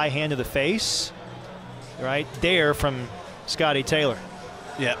for a high hand to the face. Right there from Scotty Taylor.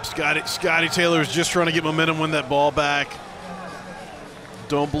 Yeah, Scotty Taylor is just trying to get momentum, win that ball back.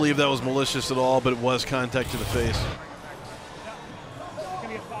 Don't believe that was malicious at all, but it was contact to the face.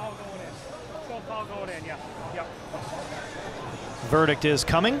 Verdict is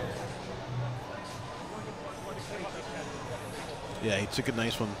coming. Yeah, he took a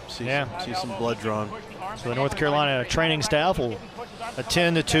nice one. See some blood drawn. So the North Carolina training staff will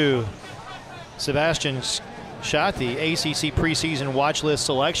attend to Sebastian Schott, the ACC preseason watch list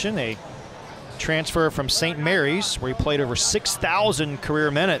selection, a transfer from St. Mary's, where he played over 6,000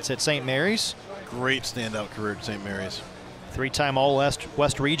 career minutes at St. Mary's. Great standout career at St. Mary's. Three-time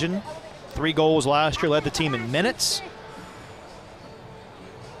All-West region. 3 goals last year, led the team in minutes.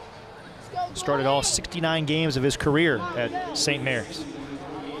 Started all 69 games of his career at St. Mary's.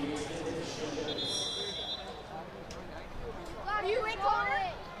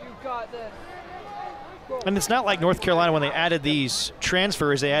 And it's not like North Carolina, when they added these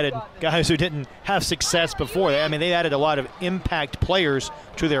transfers, they added guys who didn't have success before. I mean, they added a lot of impact players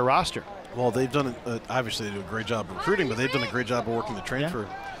to their roster. Well, they've done, obviously they do a great job of recruiting, but they've done a great job of working the transfer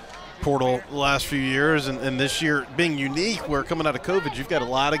portal the last few years, and this year being unique, where coming out of COVID, you've got a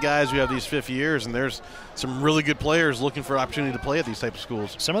lot of guys who have these 5th years, and there's some really good players looking for opportunity to play at these types of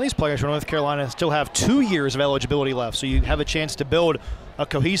schools. Some of these players from North Carolina still have 2 years of eligibility left, so you have a chance to build a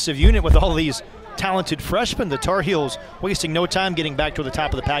cohesive unit with all these talented freshmen. The Tar Heels wasting no time getting back to the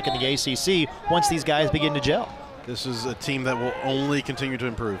top of the pack in the ACC once these guys begin to gel. This is a team that will only continue to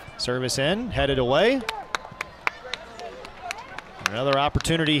improve. Service in, headed away. Another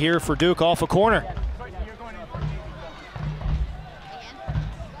opportunity here for Duke off a corner.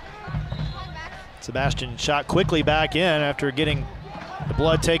 Sebastian Schott quickly back in after getting the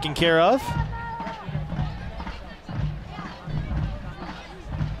blood taken care of.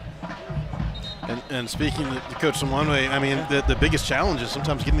 And speaking to Coach Simwanwe, I mean, the biggest challenge is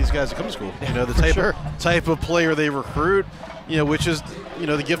sometimes getting these guys to come to school. You know, the type of player they recruit, you know, which is, you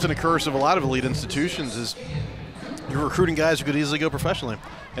know, the gift and a curse of a lot of elite institutions is you're recruiting guys who could easily go professionally,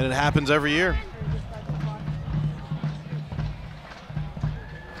 and it happens every year.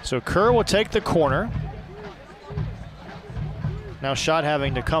 So Kerr will take the corner. Now Schott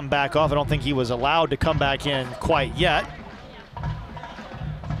having to come back off. I don't think he was allowed to come back in quite yet.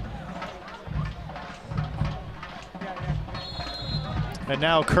 And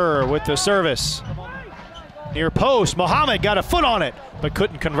now Kerr with the service. Near post, Mohammed got a foot on it, but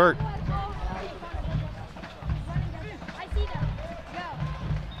couldn't convert.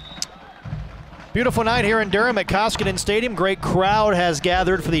 Beautiful night here in Durham at Koskinen Stadium. Great crowd has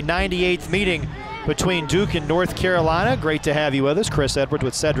gathered for the 98th meeting between Duke and North Carolina. Great to have you with us. Chris Edwards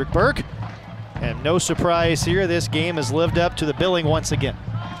with Cedric Burke. And no surprise here, this game has lived up to the billing once again.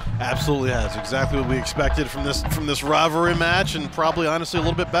 Absolutely has. Exactly what we expected from this rivalry match, and probably honestly a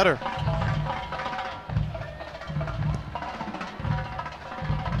little bit better.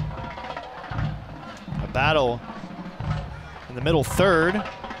 A battle in the middle third.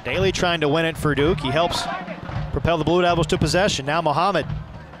 Daly trying to win it for Duke. He helps propel the Blue Devils to possession. Now Muhammad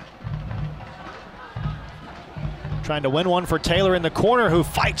trying to win one for Taylor in the corner, who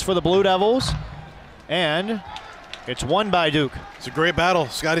fights for the Blue Devils. And it's won by Duke. It's a great battle.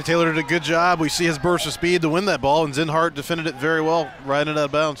 Scotty Taylor did a good job. We see his burst of speed to win that ball, and Zinhart defended it very well, riding it out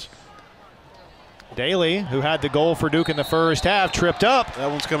of bounds. Daly, who had the goal for Duke in the first half, tripped up. That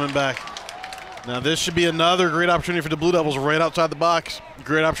one's coming back. Now this should be another great opportunity for the Blue Devils right outside the box.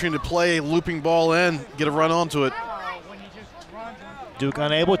 Great opportunity to play a looping ball in, get a run onto it. Duke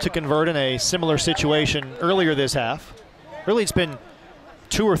unable to convert in a similar situation earlier this half. Really, it's been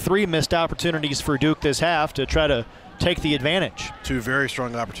 2 or 3 missed opportunities for Duke this half to try to take the advantage. 2 very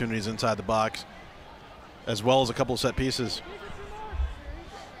strong opportunities inside the box, as well as a couple of set pieces.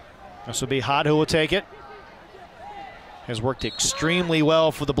 This will be Hott who will take it. Has worked extremely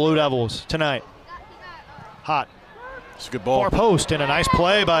well for the Blue Devils tonight. Hott. It's a good ball. Far post and a nice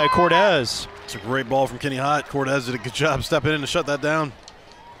play by Cortez. It's a great ball from Kenny Hott. Cortez did a good job stepping in to shut that down.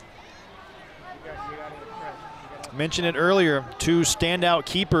 Mentioned it earlier, 2 standout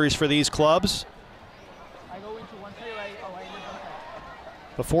keepers for these clubs.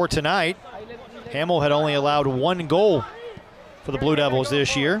 Before tonight, Hamill had only allowed 1 goal for the Blue Devils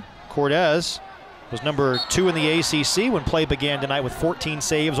this year. Cortez was number 2 in the ACC when play began tonight with 14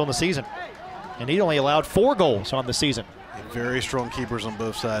 saves on the season. And he only allowed 4 goals on the season. Very strong keepers on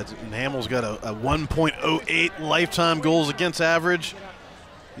both sides. And Hamill's got a 1.08 lifetime goals against average.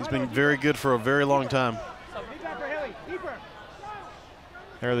 He's been very good for a very long time.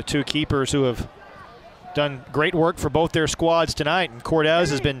 There are the 2 keepers who have done great work for both their squads tonight. And Cortez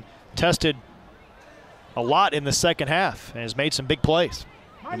has been tested a lot in the second half and has made some big plays.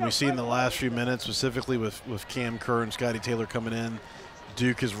 And we see in the last few minutes, specifically with Cam Kerr and Scotty Taylor coming in,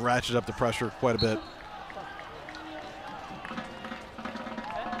 Duke has ratcheted up the pressure quite a bit.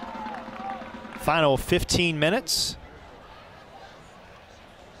 Final 15 minutes.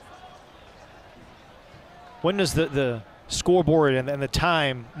 When does the scoreboard and the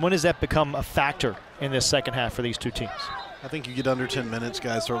time, when does that become a factor in this second half for these 2 teams? I think you get under 10 minutes,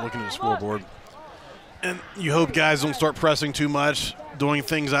 guys start looking at the scoreboard. And you hope guys don't start pressing too much, doing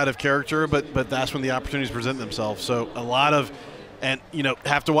things out of character, but that's when the opportunities present themselves. So a lot of, and you know,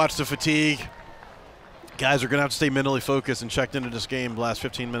 have to watch the fatigue. Guys are going to have to stay mentally focused and checked into this game the last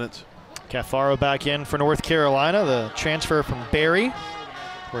 15 minutes. Cafaro back in for North Carolina, the transfer from Barry,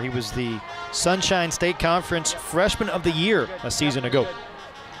 where he was the Sunshine State Conference Freshman of the Year a season ago.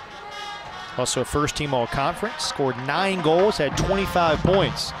 Also a first-team All-Conference, scored 9 goals, had 25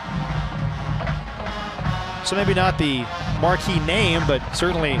 points. So maybe not the marquee name, but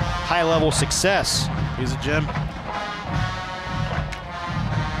certainly high-level success. He's a gem.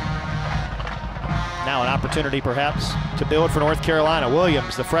 Now an opportunity perhaps to build for North Carolina.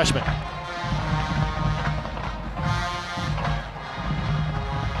 Williams, the freshman.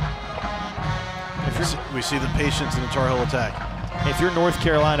 We see the patience in the Tar Heel attack. If you're North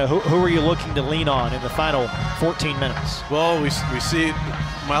Carolina, who are you looking to lean on in the final 14 minutes? Well, we see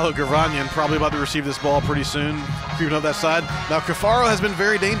Milo Gavanyan probably about to receive this ball pretty soon, creeping up that side. Now, Cafaro has been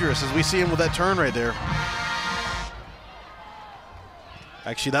very dangerous as we see him with that turn right there.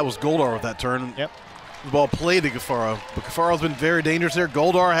 Actually, that was Goldar with that turn. Yep. The ball played to Cafaro, but Cafaro's been very dangerous there.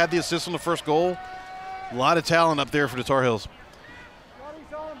 Goldar had the assist on the first goal. A lot of talent up there for the Tar Heels.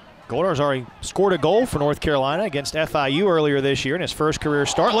 Goldar's already scored a goal for North Carolina against FIU earlier this year in his first career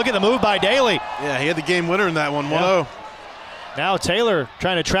start. Look at the move by Daly. Yeah, he had the game winner in that one, 1-0. Yeah. Now Taylor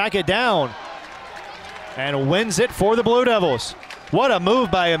trying to track it down and wins it for the Blue Devils. What a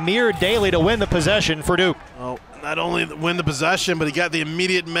move by Amir Daly to win the possession for Duke. Oh, not only win the possession, but he got the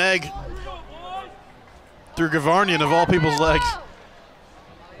immediate meg through Gavarnian of all people's legs.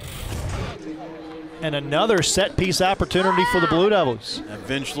 And another set-piece opportunity for the Blue Devils.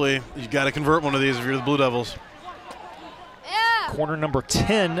 Eventually, you got to convert one of these if you're the Blue Devils. Corner number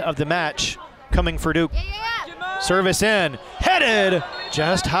 10 of the match coming for Duke. Service in, headed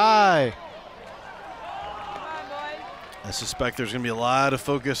just high. I suspect there's going to be a lot of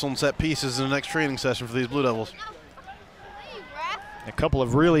focus on set pieces in the next training session for these Blue Devils. A couple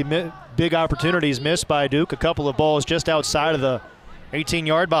of really big opportunities missed by Duke. A couple of balls just outside of the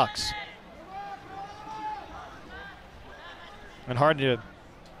 18-yard box. And hard to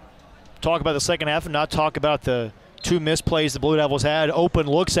talk about the second half and not talk about the 2 missed plays the Blue Devils had. Open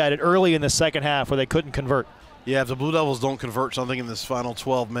looks at it early in the second half where they couldn't convert. Yeah, if the Blue Devils don't convert something in this final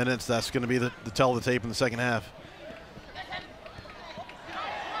 12 minutes, that's going to be the tell of the tape in the second half.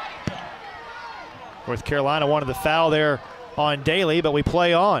 North Carolina wanted the foul there on Daly, but we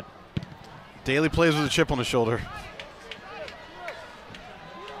play on. Daly plays with a chip on his shoulder.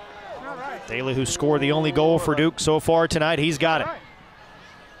 Daly, who scored the only goal for Duke so far tonight, he's got it.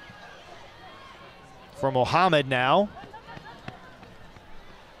 For Mohammed now.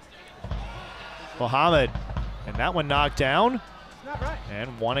 Mohammed, and that one knocked down.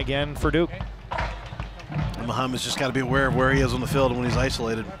 And one again for Duke. And Mohammed's just got to be aware of where he is on the field when he's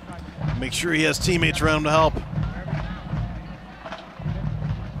isolated. Make sure he has teammates around him to help.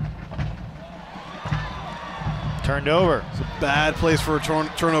 Turned over. It's a bad place for a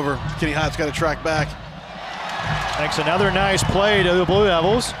turnover. Kenny Hott's got to track back. Makes another nice play to the Blue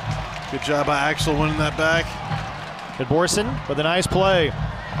Devils. Good job by Axel winning that back. Goodborson with a nice play.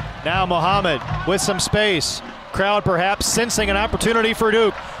 Now Mohammed with some space. Crowd perhaps sensing an opportunity for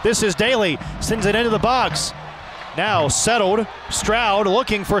Duke. This is Daly, sends it into the box. Now settled, Stroud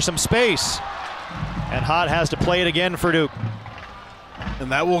looking for some space. And Hott has to play it again for Duke.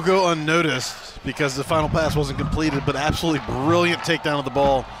 And that will go unnoticed because the final pass wasn't completed, but absolutely brilliant takedown of the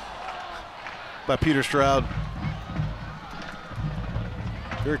ball by Peter Stroud.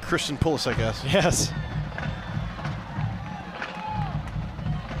 Very Christian Pulisic, I guess. Yes.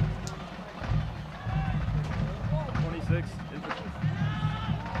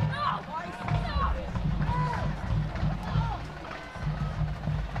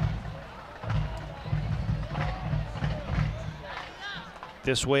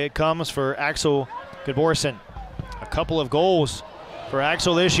 This way it comes for Axel Goodborson. A couple of goals for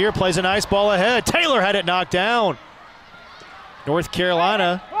Axel this year. Plays a nice ball ahead. Taylor had it knocked down. North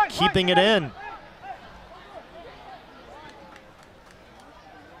Carolina keeping it in.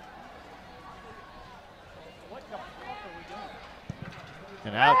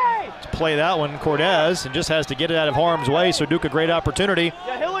 And out to play that one, Cortez, and just has to get it out of harm's way. So Duke a great opportunity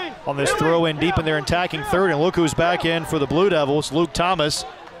on this throw in deep in their attacking third. And look who's back in for the Blue Devils, Luke Thomas,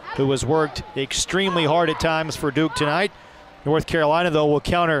 who has worked extremely hard at times for Duke tonight. North Carolina, though, will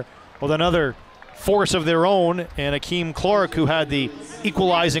counter with another force of their own, and Akeem Clark, who had the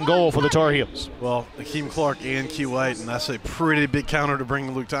equalizing goal for the Tar Heels. Well, Akeem Clark and Key White, and that's a pretty big counter to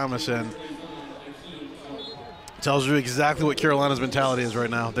bring Luke Thomas in. Tells you exactly what Carolina's mentality is right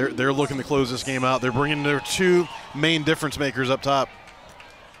now. They're looking to close this game out. They're bringing their two main difference makers up top.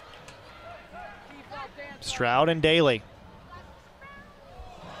 Stroud and Daly.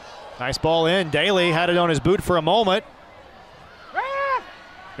 Nice ball in. Daly had it on his boot for a moment.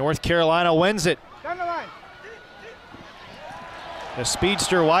 North Carolina wins it. The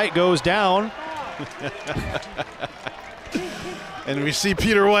speedster White goes down. And we see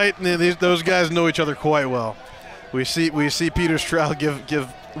Peter White, and those guys know each other quite well. We see Peter Stroud give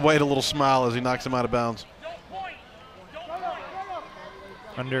White a little smile as he knocks him out of bounds.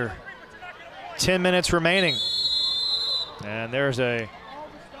 Under 10 minutes remaining. And there's a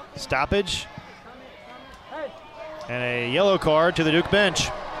stoppage and a yellow card to the Duke bench.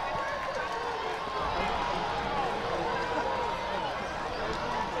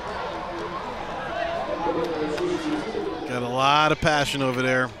 Got a lot of passion over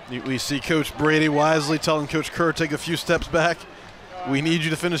there. We see Coach Brady wisely telling Coach Kerr, take a few steps back. We need you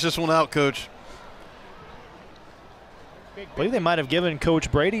to finish this one out, Coach. I believe they might have given Coach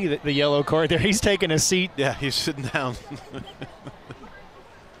Brady the yellow card there. He's taking a seat. Yeah, he's sitting down.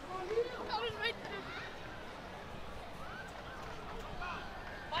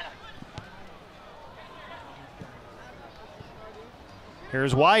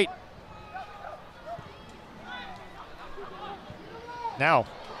 Here's White. Now,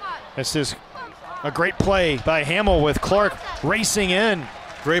 this is a great play by Hamill with Clark racing in.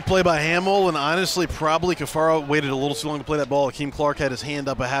 Great play by Hamill, and honestly, probably Kafaro waited a little too long to play that ball. Akeem Clark had his hand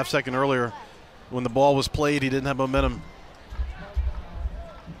up a half second earlier. When the ball was played, he didn't have momentum.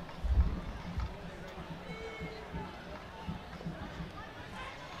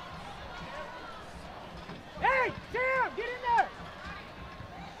 Hey, Sam, get in there!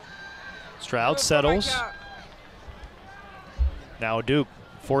 Stroud settles. Now Duke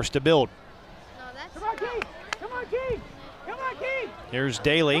forced to build. Come on, Keith! Come on, Keith! Come on, Keith! Here's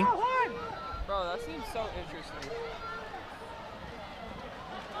Daly. Bro, that seems so interesting.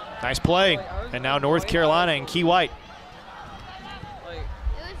 Nice play. And now North Carolina and Key White.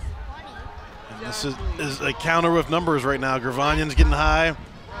 And this is a counter with numbers right now. Gravanian's getting high.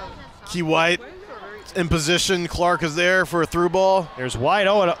 Key White in position. Clark is there for a through ball. There's White.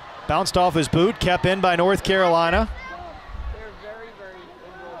 Oh, it bounced off his boot. Kept in by North Carolina.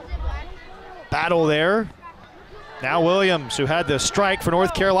 Battle there. Now Williams, who had the strike for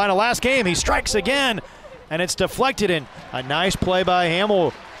North Carolina last game, he strikes again, and it's deflected in. A nice play by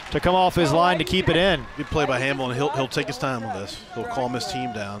Hamill to come off his line to keep it in. Good play by Hamill, and he'll take his time on this. He'll calm his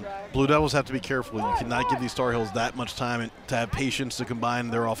team down. Blue Devils have to be careful. You cannot give these Tar Heels that much time to have patience to combine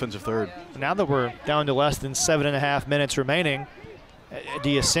their offensive third. Now that we're down to less than 7.5 minutes remaining, do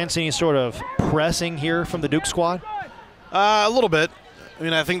you sense any sort of pressing here from the Duke squad? A little bit. I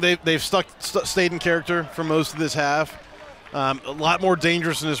mean, I think they've stayed in character for most of this half. A lot more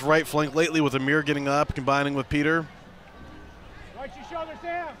dangerous in this right flank lately with Amir getting up, combining with Peter. Right your shoulder,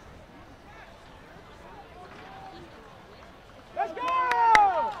 Sam. Let's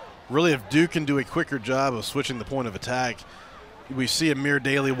go! Really, if Duke can do a quicker job of switching the point of attack, we see Amir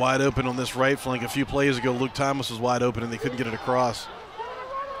Daly wide open on this right flank. A few plays ago, Luke Thomas was wide open and they couldn't get it across.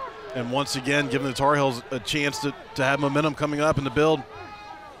 And once again, giving the Tar Heels a chance to have momentum coming up in the build.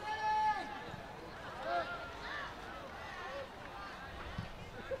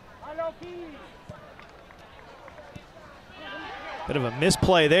 Bit of a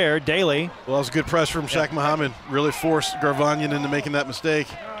misplay there, Daly. Well, that was good pressure from Shaq Muhammad. Really forced Garvanyan into making that mistake.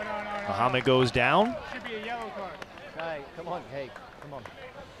 Muhammad goes down. Should be a yellow card. Hey, come on, hey, come on.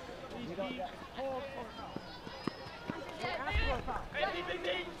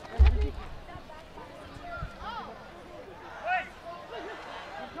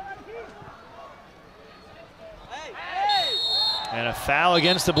 And a foul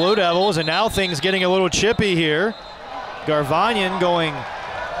against the Blue Devils, and now things getting a little chippy here. Garvanyan going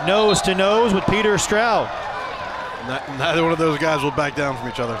nose to nose with Peter Stroud. Neither one of those guys will back down from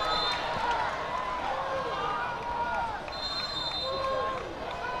each other.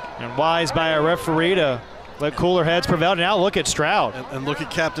 And wise by a referee to let cooler heads prevail. Now look at Stroud. And look at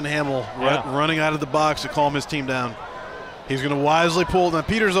Captain Hamill running out of the box to calm his team down. He's going to wisely pull. Now,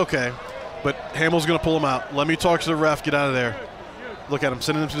 Peter's okay, but Hamill's going to pull him out. Let me talk to the ref. Get out of there. Look at him,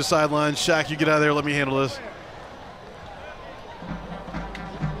 sending him to the sideline. Shaq, you get out of there. Let me handle this.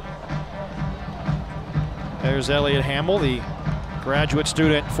 There's Elliot Hamill, the graduate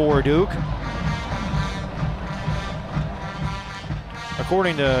student for Duke.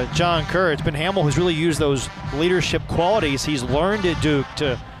 According to John Kerr, it's been Hamill who's really used those leadership qualities he's learned at Duke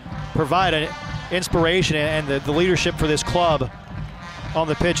to provide an inspiration and the leadership for this club on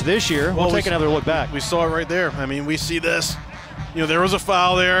the pitch this year. We'll take another look back. We saw it right there. I mean, we see this. You know, there was a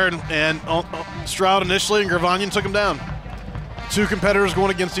foul there, and Stroud initially, and Garvanyan took him down. Two competitors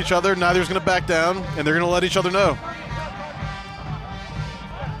going against each other. Neither's going to back down, and they're going to let each other know.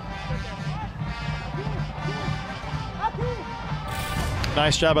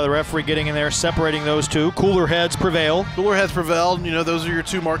 Nice job by the referee getting in there, separating those two. Cooler heads prevail. Cooler heads prevailed. You know, those are your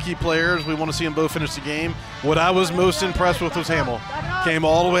two marquee players. We want to see them both finish the game. What I was most impressed with was Hamill. Came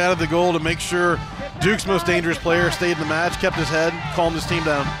all the way out of the goal to make sure Duke's most dangerous player stayed in the match, kept his head, calmed his team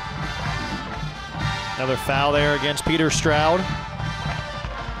down. Another foul there against Peter Stroud.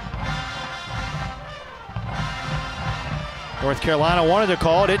 North Carolina wanted to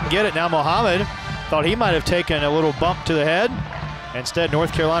call, didn't get it. Now Muhammad thought he might have taken a little bump to the head. Instead,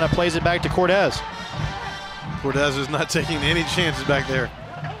 North Carolina plays it back to Cortez. Cortez is not taking any chances back there.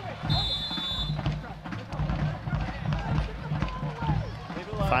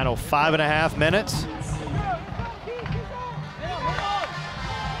 Final 5.5 minutes.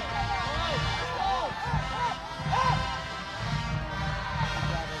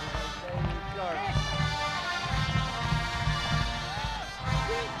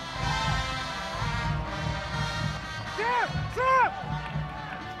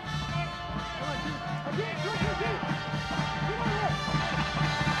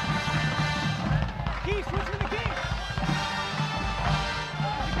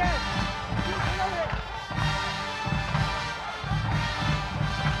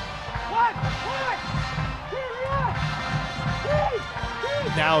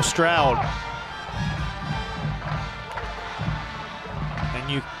 Now Stroud. And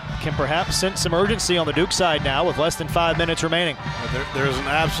you can perhaps sense some urgency on the Duke side now with less than 5 minutes remaining. There's an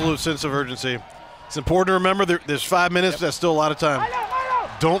absolute sense of urgency. It's important to remember there's 5 minutes, that's still a lot of time.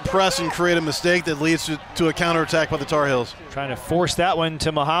 Don't press and create a mistake that leads to a counterattack by the Tar Heels. Trying to force that one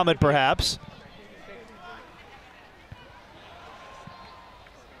to Muhammad perhaps.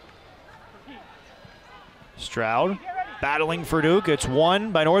 Stroud battling for Duke. It's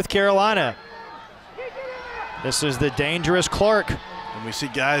won by North Carolina. This is the dangerous Clark. And we see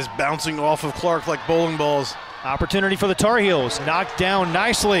guys bouncing off of Clark like bowling balls. Opportunity for the Tar Heels. Knocked down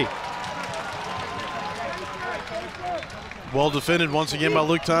nicely. Well defended once again by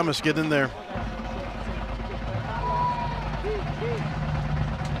Luke Thomas. Get in there.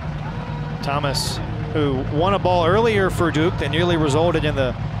 Thomas, who won a ball earlier for Duke that nearly resulted in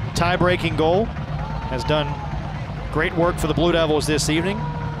the tie-breaking goal, has done great work for the Blue Devils this evening.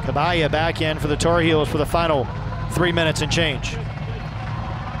 Cabaya back in for the Tar Heels for the final 3 minutes and change.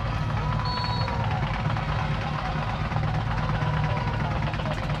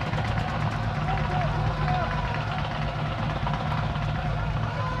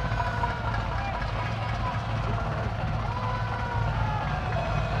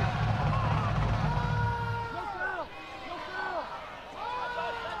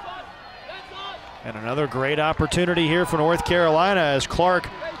 And another great opportunity here for North Carolina as Clark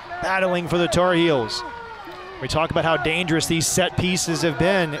battling for the Tar Heels. We talk about how dangerous these set pieces have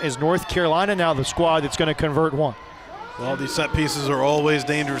been. Is North Carolina now the squad that's going to convert one? Well, these set pieces are always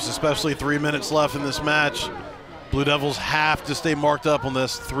dangerous, especially 3 minutes left in this match. Blue Devils have to stay marked up on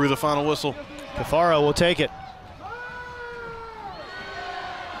this through the final whistle. Cafaro will take it.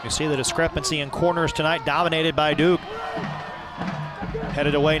 You see the discrepancy in corners tonight, dominated by Duke.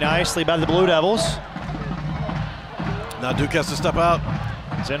 Headed away nicely by the Blue Devils. Now Duke has to step out.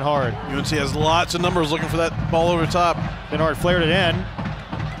 Zinhard. UNC has lots of numbers looking for that ball over the top. Zinhard flared it in.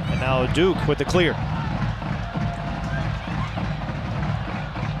 And now Duke with the clear.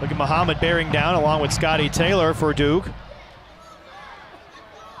 Look at Muhammad bearing down along with Scotty Taylor for Duke.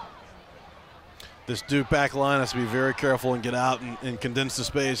 This Duke back line has to be very careful and get out and condense the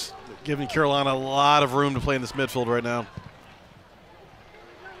space, giving Carolina a lot of room to play in this midfield right now.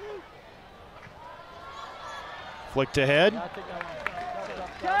 Flicked ahead.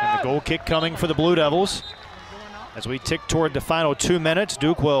 And the goal kick coming for the Blue Devils. As we tick toward the final 2 minutes,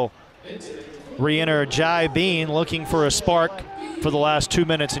 Duke will re-enter Jai Bean looking for a spark for the last 2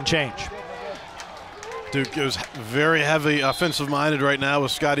 minutes and change. Duke goes very heavy offensive-minded right now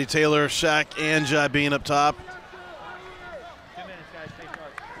with Scotty Taylor, Shaq, and Jai Bean up top. 2 minutes, guys. Stay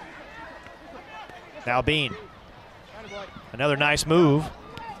sharp. Now Bean. Another nice move,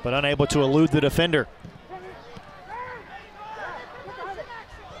 but unable to elude the defender.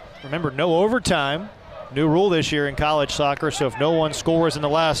 Remember, no overtime. New rule this year in college soccer, so if no one scores in the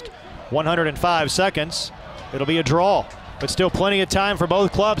last 105 seconds, it'll be a draw. But still plenty of time for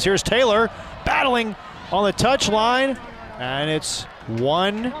both clubs. Here's Taylor battling on the touch line, and it's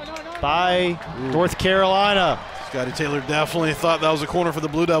won by North Carolina. Scotty Taylor definitely thought that was a corner for the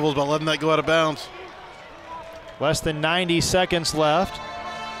Blue Devils by letting that go out of bounds. Less than 90 seconds left.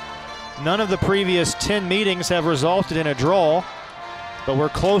 None of the previous 10 meetings have resulted in a draw, but we're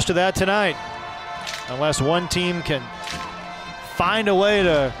close to that tonight. Unless one team can find a way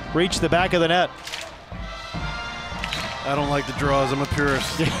to reach the back of the net. I don't like the draws. I'm a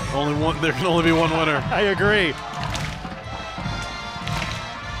purist. There can only be one winner. I agree.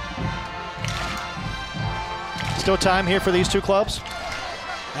 Still time here for these two clubs?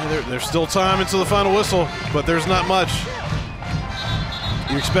 Hey, there's still time until the final whistle, but there's not much.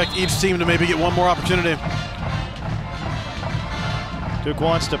 You expect each team to maybe get one more opportunity. Duke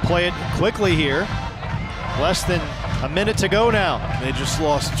wants to play it quickly here. Less than a minute to go now. They just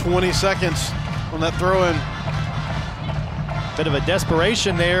lost 20 seconds on that throw-in. Bit of a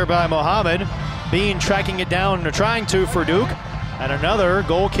desperation there by Mohammed. Bean tracking it down or trying to for Duke. And another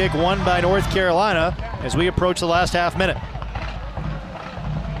goal kick won by North Carolina as we approach the last half minute.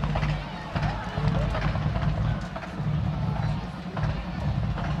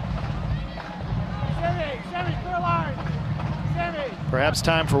 Perhaps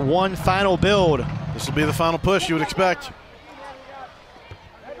time for one final build. This will be the final push you would expect.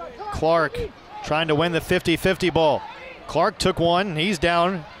 Clark trying to win the 50-50 ball. Clark took one. He's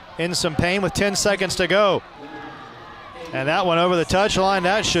down in some pain with 10 seconds to go. And that one over the touchline,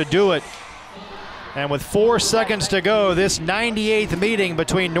 that should do it. And with 4 seconds to go, this 98th meeting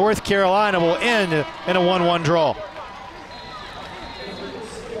between North Carolina will end in a 1-1 draw.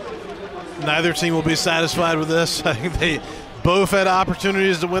 Neither team will be satisfied with this. I think they both had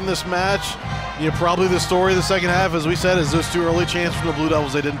opportunities to win this match. Probably the story of the second half, as we said, is those two early chances from the Blue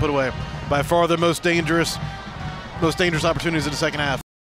Devils they didn't put away. By far their most dangerous opportunities in the second half.